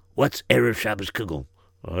 Lieutenant, what's Erev Shabbos kugel?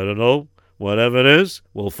 I don't know. Whatever it is,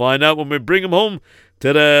 we'll find out when we bring him home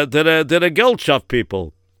to the Geldschaft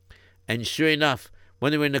people. And sure enough,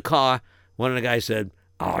 when they were in the car, one of the guys said,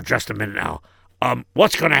 Oh, just a minute now.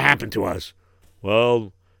 What's going to happen to us?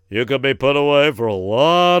 Well, you could be put away for a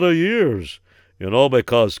lot of years,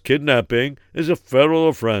 because kidnapping is a federal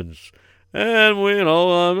offense. And,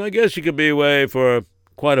 I guess you could be away for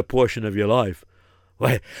quite a portion of your life.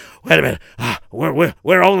 Wait a minute.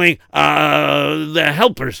 We're only the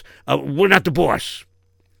helpers. We're not the boss.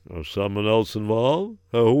 Is someone else involved?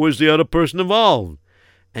 Who is the other person involved?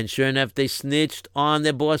 And sure enough, they snitched on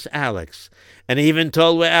their boss, Alex. And he even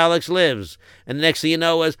told where Alex lives. And the next thing you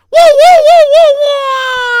know was, woo, woo, woo, woo,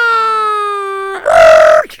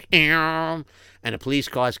 woo! And the police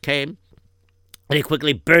cars came. And they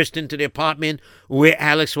quickly burst into the apartment where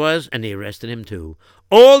Alex was, and they arrested him too.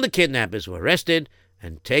 All the kidnappers were arrested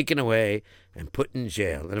and taken away and put in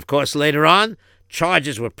jail. And of course, later on,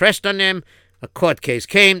 charges were pressed on them. A court case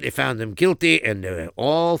came, they found them guilty, and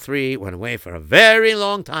all three went away for a very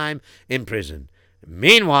long time in prison.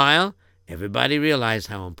 Meanwhile, everybody realized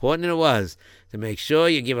how important it was to make sure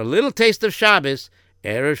you give a little taste of Shabbos,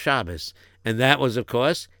 Erev Shabbos. And that was, of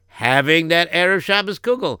course, having that Erev Shabbos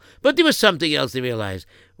kugel. But there was something else they realized.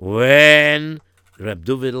 When Reb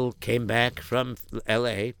Dovidel came back from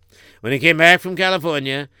L.A., when he came back from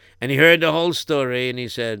California, and he heard the whole story, and he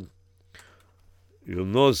said, You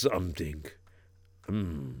know something?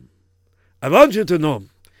 I want you to know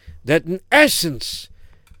that in essence,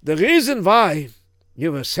 the reason why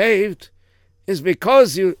you were saved is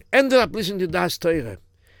because you ended up listening to Das Torah.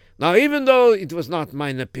 Now, even though it was not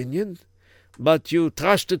mine opinion, but you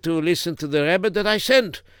trusted to listen to the Rebbe that I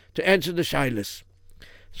sent to answer the shilas.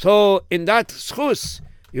 So, in that schus,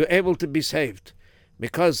 you're able to be saved,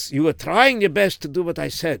 because you were trying your best to do what I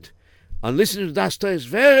said. And listening to Das Torah is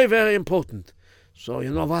very, very important. So,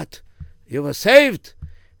 you know what? You were saved,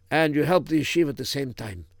 and you helped the yeshiva at the same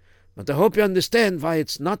time. But I hope you understand why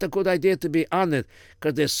it's not a good idea to be honored,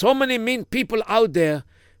 because there's so many mean people out there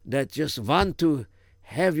that just want to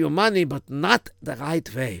have your money, but not the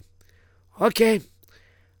right way. Okay,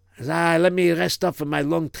 let me rest up for my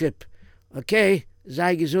long trip. Okay,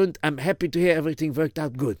 sei gesund. I'm happy to hear everything worked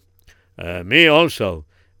out good. Me also.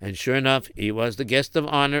 And sure enough, he was the guest of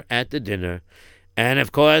honor at the dinner. And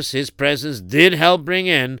of course, his presence did help bring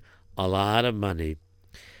in a lot of money.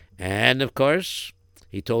 And of course,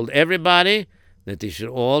 he told everybody that they should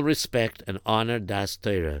all respect and honor Das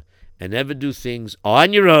Torah and never do things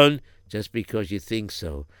on your own just because you think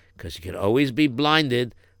so, because you can always be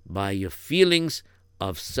blinded by your feelings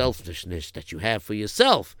of selfishness that you have for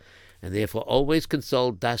yourself, and therefore always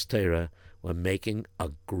consult Das Torah when making a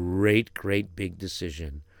great big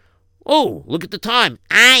decision. Oh, look at the time.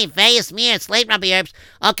 Aye, Vegas me, it's late, Rabbi Herbs.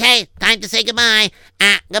 Okay, time to say goodbye.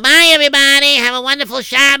 Goodbye, everybody. Have a wonderful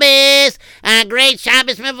Shabbos. Great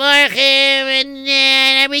Shabbos Mevorchim and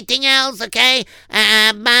everything else, okay?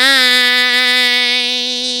 Bye.